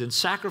offerings and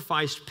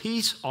sacrificed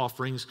peace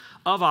offerings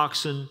of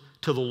oxen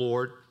to the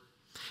Lord.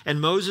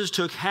 And Moses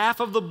took half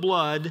of the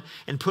blood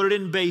and put it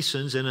in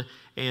basins,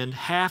 and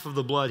half of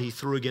the blood he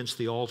threw against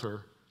the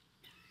altar.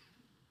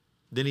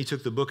 Then he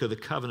took the book of the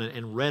covenant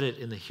and read it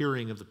in the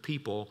hearing of the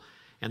people.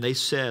 And they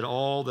said,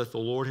 all that the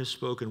Lord has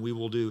spoken we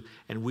will do,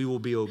 and we will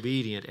be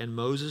obedient. And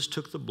Moses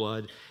took the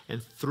blood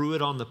and threw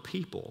it on the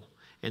people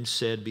and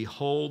said,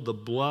 behold, the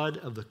blood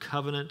of the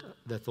covenant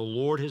that the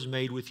Lord has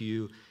made with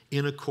you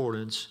in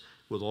accordance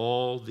with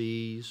all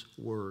these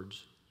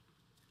words.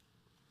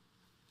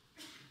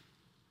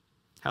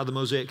 How did the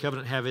Mosaic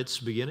covenant have its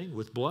beginning?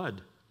 With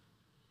blood,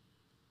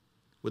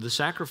 with the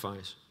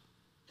sacrifice,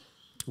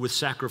 with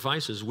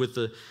sacrifices, with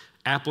the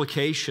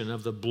application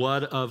of the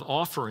blood of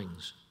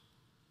offerings.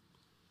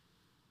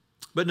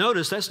 But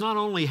notice, that's not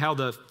only how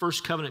the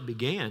first covenant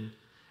began,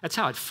 that's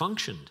how it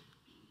functioned.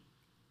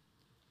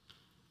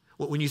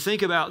 When you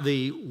think about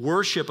the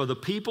worship of the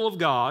people of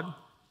God,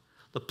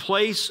 the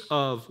place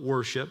of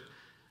worship,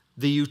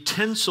 the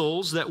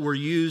utensils that were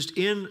used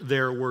in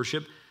their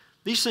worship,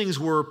 these things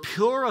were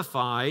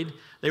purified,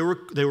 they were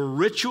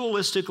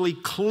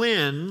ritualistically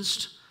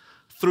cleansed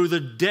through the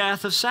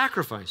death of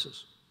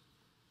sacrifices.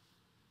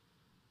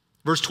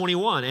 Verse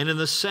 21, and in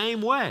the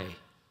same way,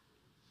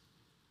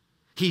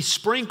 he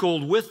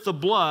sprinkled with the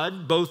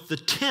blood both the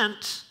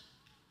tent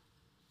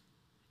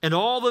and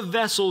all the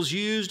vessels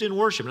used in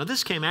worship. Now,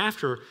 this came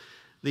after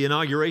the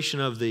inauguration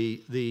of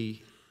the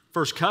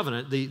first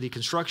covenant, the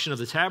construction of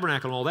the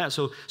tabernacle and all that.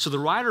 So the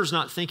writer's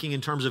not thinking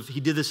in terms of he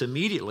did this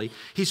immediately.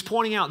 He's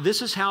pointing out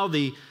this is how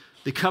the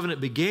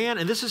covenant began,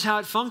 and this is how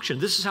it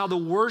functioned. This is how the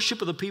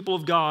worship of the people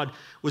of God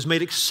was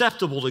made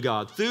acceptable to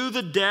God, through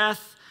the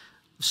death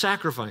of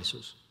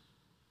sacrifices.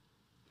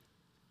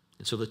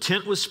 And so the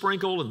tent was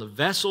sprinkled, and the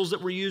vessels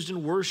that were used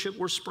in worship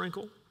were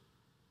sprinkled.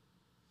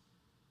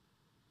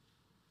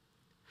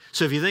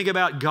 So if you think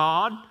about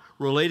God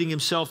relating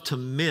himself to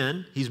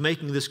men, he's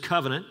making this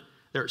covenant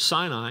there at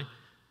Sinai.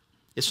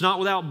 It's not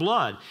without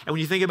blood. And when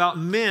you think about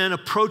men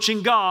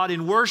approaching God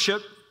in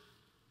worship,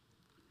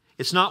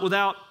 it's not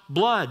without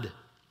blood.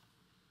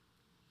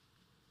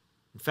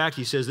 In fact,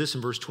 he says this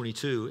in verse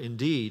 22,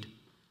 indeed,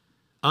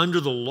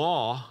 under the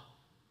law,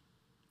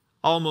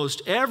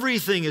 almost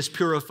everything is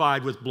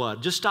purified with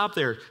blood. Just stop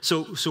there.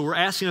 So we're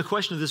asking a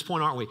question at this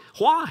point, aren't we?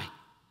 Why?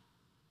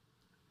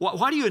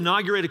 Why do you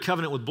inaugurate a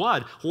covenant with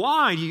blood?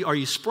 Why are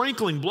you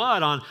sprinkling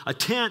blood on a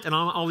tent and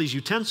on all these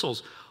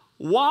utensils?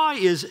 Why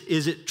is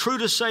it true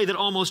to say that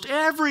almost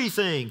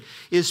everything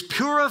is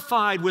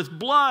purified with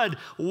blood?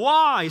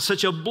 Why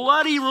such a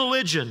bloody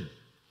religion?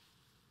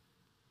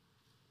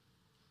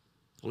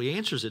 Well, he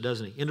answers it,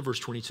 doesn't he? Into verse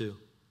 22.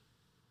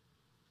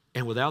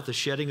 And without the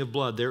shedding of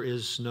blood, there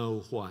is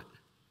no what?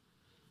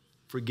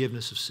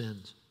 Forgiveness of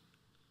sins.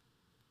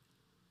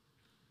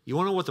 You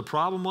want to know what the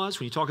problem was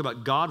when you talk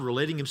about God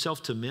relating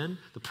himself to men?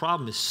 The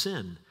problem is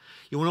sin.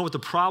 You want to know what the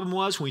problem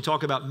was when we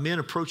talk about men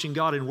approaching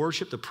God in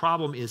worship? The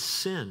problem is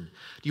sin.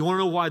 Do you want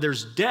to know why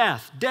there's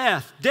death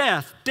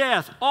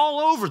all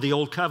over the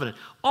Old Covenant,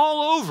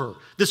 all over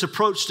this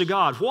approach to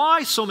God?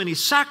 Why so many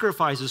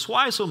sacrifices?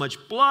 Why so much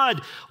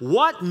blood?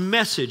 What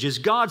message is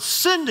God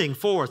sending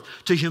forth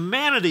to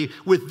humanity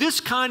with this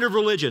kind of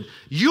religion?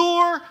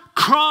 Your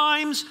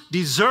crimes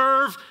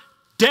deserve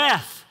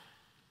death.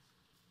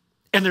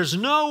 And there's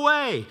no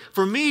way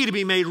for me to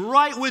be made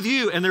right with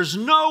you, and there's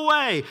no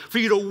way for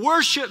you to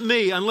worship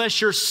me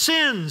unless your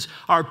sins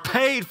are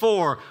paid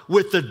for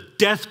with the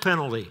death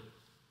penalty.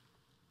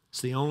 It's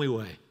the only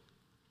way.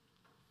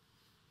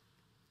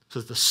 So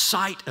that the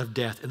sight of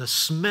death and the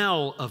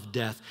smell of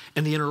death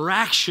and the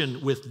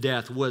interaction with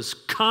death was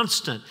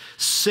constant.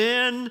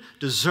 Sin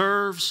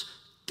deserves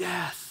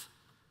death.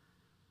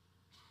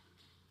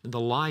 And the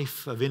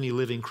life of any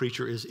living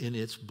creature is in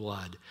its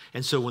blood.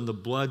 And so when the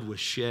blood was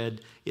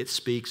shed, it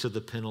speaks of the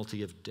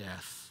penalty of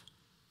death.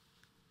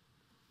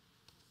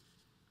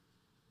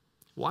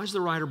 Why is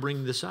the writer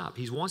bringing this up?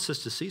 He wants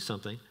us to see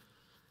something.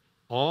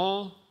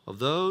 All of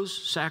those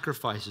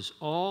sacrifices,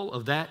 all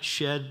of that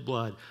shed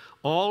blood,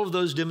 all of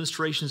those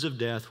demonstrations of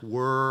death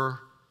were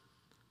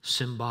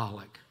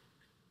symbolic.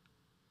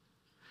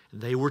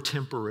 And they were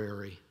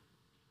temporary.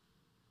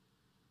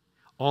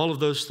 All of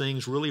those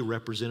things really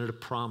represented a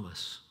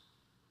promise.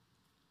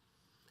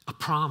 A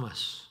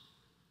promise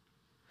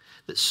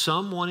that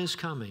someone is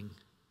coming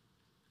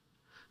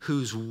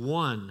whose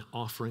one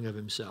offering of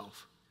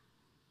himself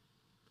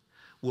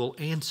will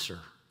answer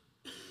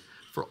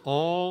for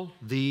all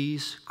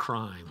these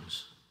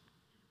crimes,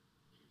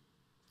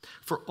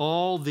 for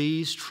all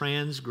these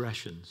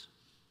transgressions,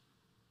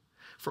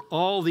 for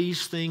all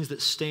these things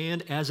that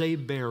stand as a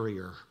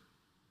barrier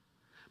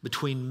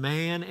between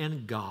man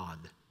and God.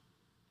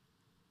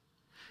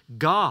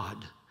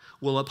 God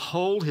will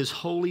uphold his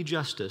holy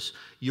justice.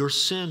 Your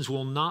sins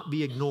will not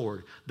be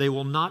ignored. They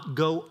will not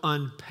go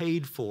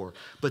unpaid for.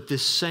 But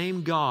this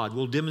same God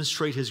will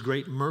demonstrate his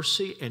great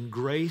mercy and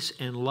grace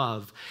and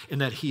love in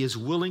that he is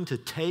willing to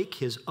take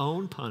his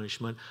own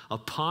punishment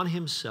upon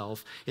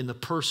himself in the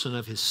person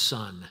of his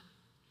Son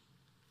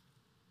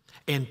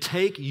and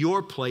take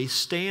your place,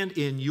 stand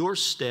in your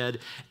stead,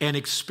 and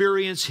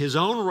experience his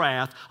own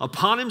wrath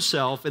upon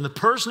himself in the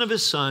person of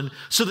his Son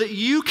so that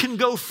you can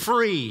go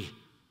free.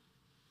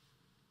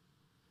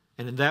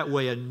 And in that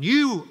way, a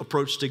new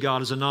approach to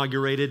God is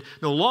inaugurated.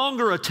 No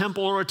longer a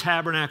temple or a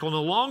tabernacle,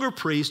 no longer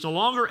priests, no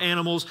longer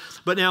animals,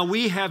 but now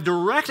we have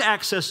direct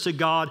access to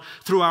God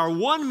through our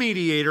one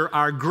mediator,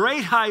 our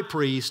great high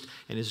priest,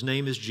 and his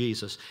name is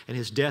Jesus. And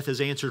his death is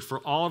answered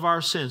for all of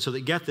our sins. So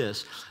that, get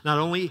this, not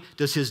only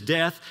does his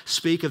death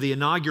speak of the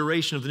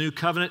inauguration of the new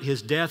covenant,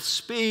 his death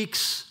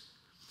speaks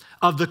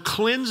of the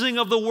cleansing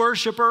of the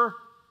worshiper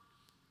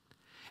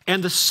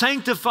and the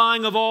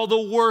sanctifying of all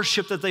the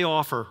worship that they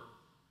offer.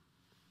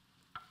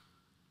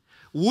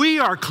 We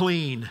are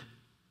clean,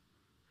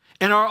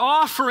 and our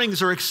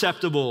offerings are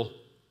acceptable.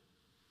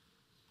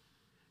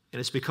 And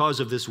it's because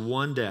of this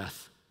one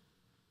death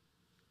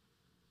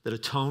that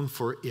atoned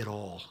for it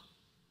all.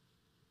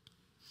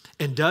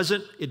 And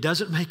it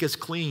doesn't make us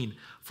clean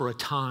for a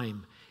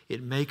time.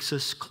 It makes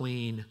us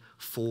clean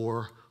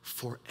for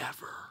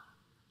forever.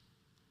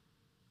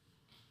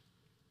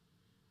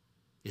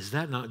 Is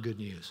that not good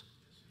news?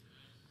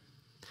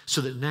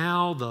 So that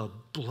now the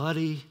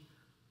bloody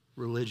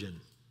religion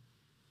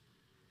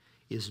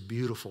is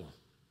beautiful,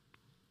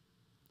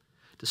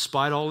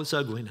 despite all its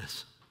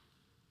ugliness,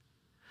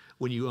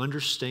 when you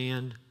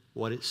understand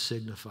what it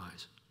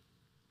signifies.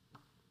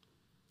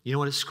 You know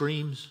what it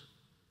screams?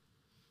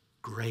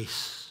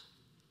 Grace.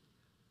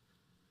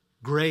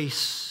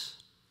 Grace.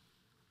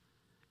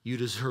 You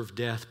deserve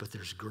death, but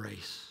there's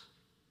grace.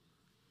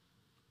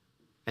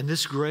 And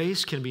this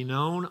grace can be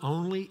known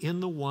only in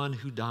the one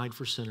who died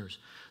for sinners.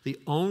 The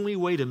only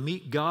way to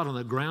meet God on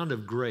the ground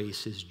of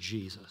grace is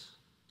Jesus.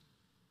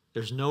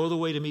 There's no other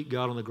way to meet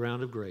God on the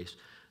ground of grace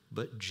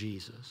but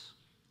Jesus.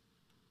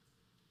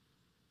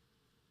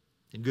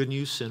 And good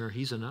news, sinner,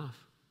 he's enough.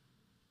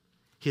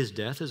 His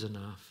death is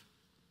enough.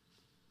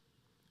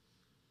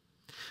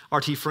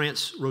 R.T.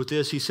 France wrote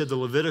this. He said, the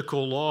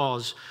Levitical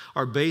laws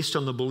are based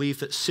on the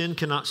belief that sin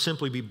cannot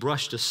simply be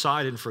brushed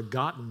aside and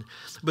forgotten,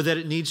 but that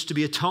it needs to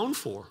be atoned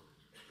for.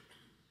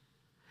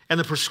 And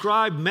the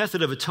prescribed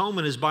method of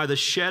atonement is by the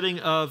shedding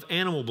of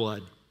animal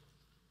blood.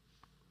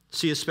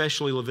 See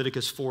especially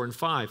Leviticus 4 and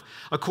 5.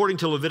 According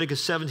to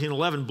Leviticus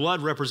 17:11,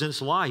 blood represents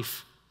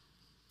life.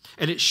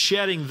 And its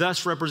shedding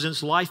thus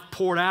represents life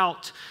poured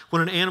out.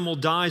 When an animal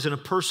dies in a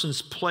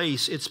person's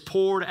place, its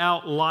poured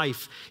out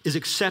life is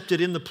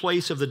accepted in the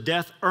place of the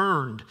death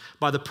earned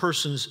by the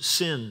person's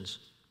sins.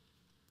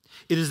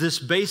 It is this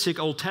basic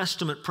Old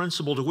Testament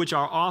principle to which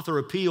our author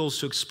appeals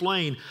to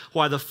explain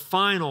why the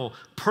final,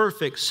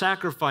 perfect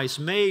sacrifice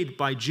made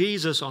by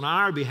Jesus on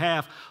our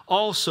behalf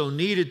also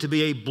needed to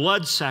be a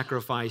blood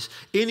sacrifice.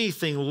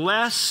 Anything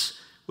less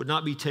would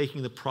not be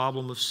taking the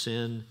problem of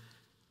sin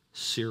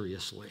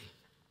seriously.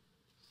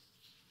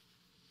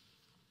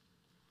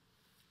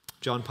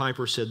 John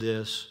Piper said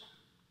this: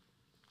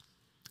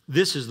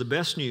 "This is the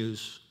best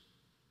news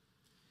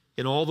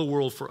in all the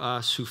world for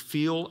us who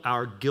feel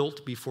our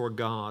guilt before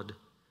God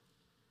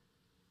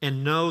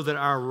and know that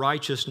our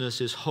righteousness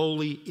is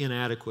wholly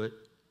inadequate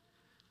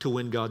to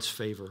win God's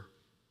favor.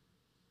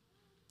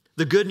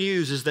 The good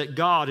news is that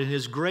God, in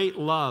His great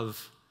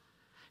love,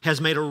 has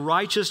made a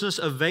righteousness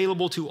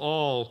available to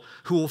all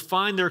who will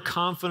find their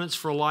confidence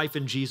for life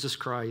in Jesus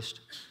Christ.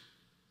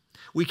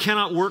 We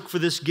cannot work for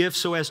this gift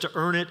so as to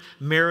earn it,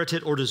 merit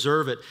it, or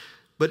deserve it,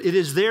 but it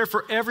is there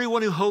for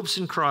everyone who hopes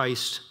in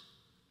Christ."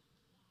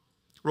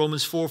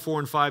 Romans 4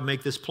 and 5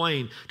 make this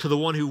plain. "To the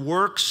one who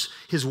works,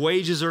 his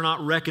wages are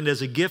not reckoned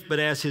as a gift, but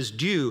as his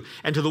due.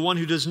 And to the one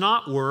who does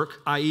not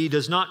work, i.e.,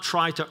 does not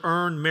try to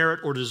earn,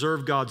 merit, or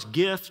deserve God's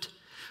gift,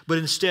 but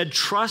instead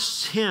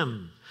trusts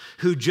Him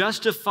who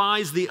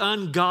justifies the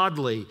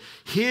ungodly,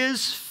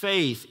 his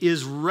faith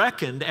is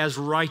reckoned as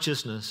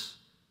righteousness."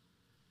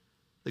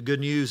 The good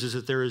news is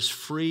that there is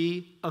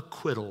free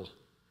acquittal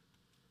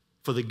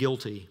for the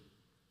guilty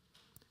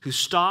who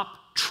stop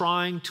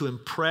trying to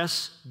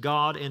impress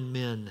God and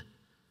men,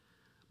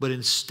 but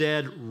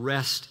instead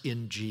rest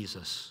in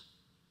Jesus.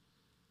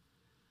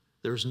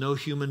 There's no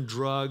human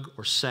drug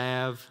or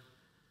salve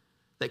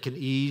that can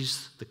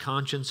ease the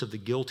conscience of the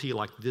guilty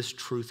like this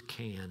truth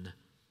can.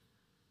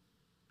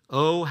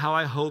 Oh, how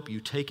I hope you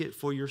take it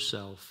for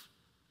yourself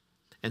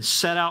and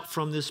set out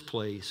from this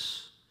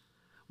place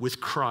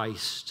with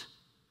Christ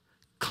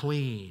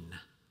clean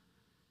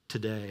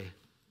today.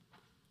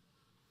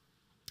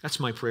 That's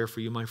my prayer for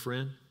you, my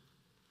friend,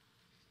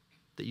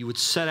 that you would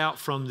set out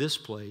from this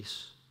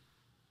place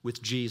with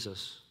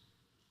Jesus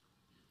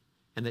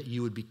and that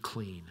you would be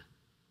clean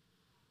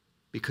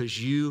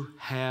because you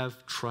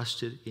have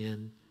trusted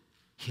in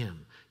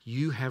Him.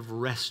 You have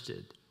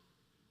rested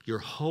your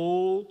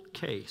whole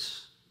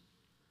case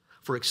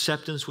for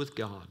acceptance with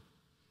God.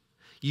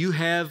 You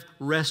have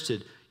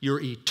rested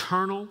your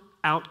eternal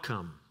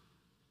outcome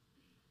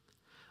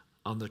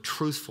on the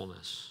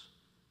truthfulness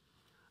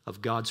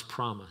of God's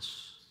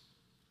promise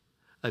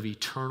of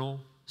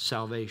eternal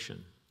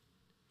salvation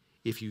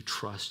if you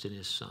trust in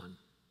His Son.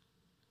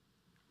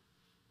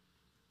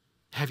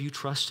 Have you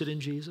trusted in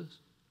Jesus?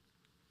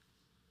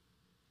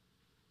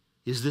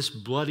 Is this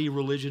bloody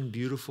religion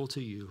beautiful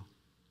to you?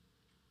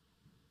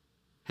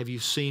 Have you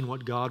seen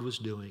what God was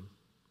doing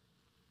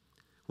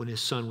when His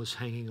Son was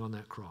hanging on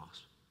that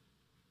cross?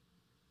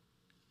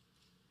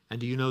 And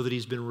do you know that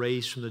He's been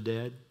raised from the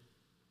dead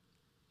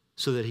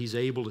so that He's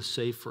able to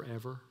save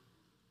forever?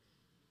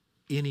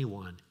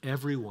 Anyone,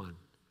 everyone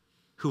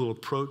who will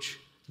approach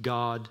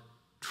God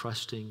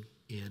trusting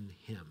in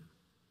Him.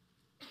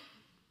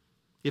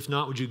 If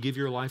not, would you give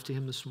your life to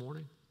Him this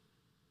morning?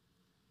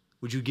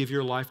 Would you give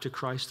your life to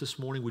Christ this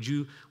morning? Would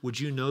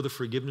you know the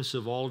forgiveness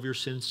of all of your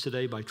sins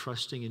today by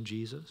trusting in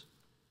Jesus?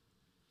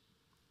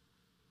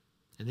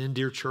 And then,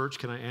 dear church,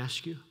 can I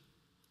ask you,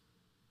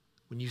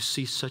 when you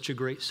see such a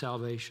great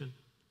salvation,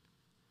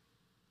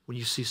 when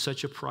you see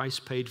such a price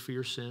paid for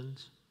your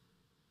sins,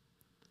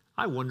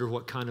 I wonder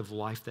what kind of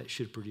life that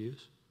should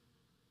produce.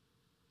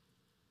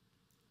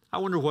 I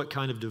wonder what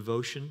kind of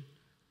devotion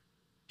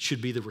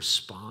should be the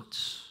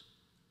response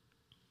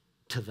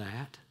to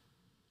that.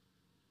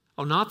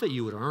 Oh, not that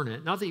you would earn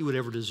it, not that you would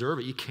ever deserve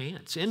it. You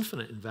can't. It's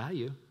infinite in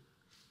value.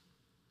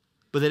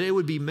 But that it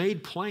would be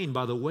made plain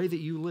by the way that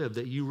you live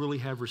that you really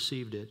have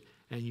received it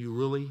and you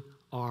really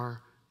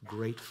are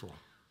grateful.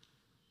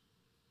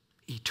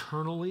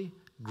 Eternally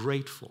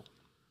grateful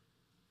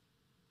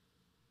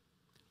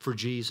for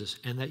Jesus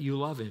and that you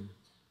love Him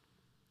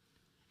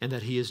and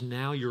that He is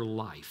now your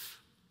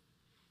life.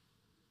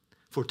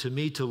 For to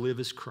me to live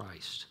is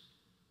Christ.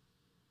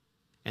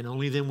 And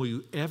only then will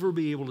you ever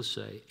be able to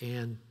say,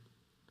 and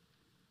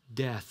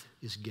death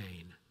is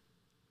gain.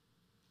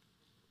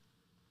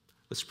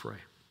 Let's pray.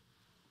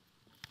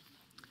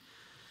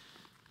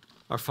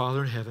 Our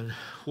Father in heaven,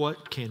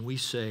 what can we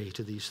say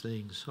to these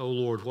things? Oh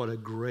Lord, what a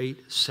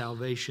great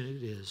salvation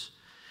it is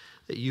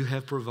that you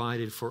have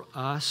provided for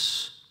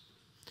us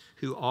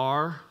who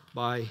are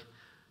by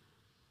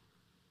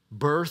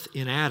birth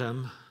in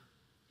Adam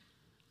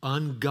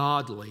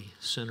ungodly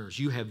sinners.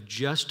 You have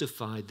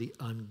justified the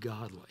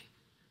ungodly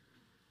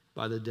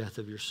by the death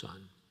of your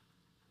Son.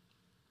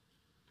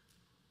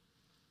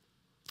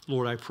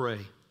 Lord, I pray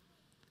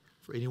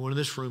for anyone in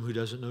this room who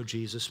doesn't know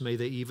Jesus, may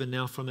they even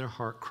now from their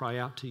heart cry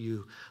out to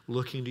you,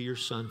 looking to your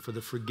Son for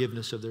the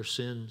forgiveness of their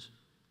sins.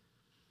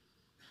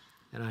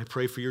 And I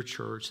pray for your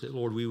church that,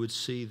 Lord, we would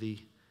see the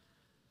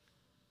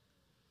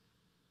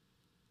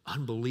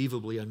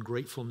unbelievably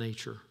ungrateful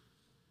nature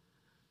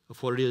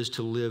of what it is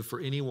to live for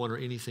anyone or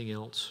anything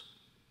else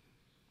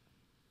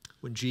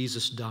when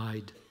Jesus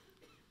died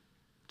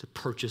to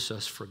purchase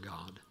us for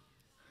God.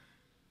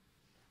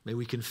 May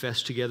we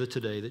confess together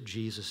today that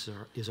Jesus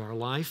is our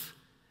life,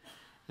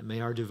 and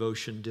may our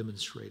devotion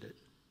demonstrate it.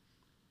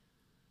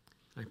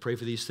 I pray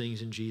for these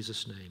things in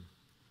Jesus' name.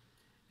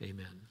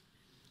 Amen.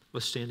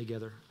 Let's stand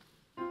together.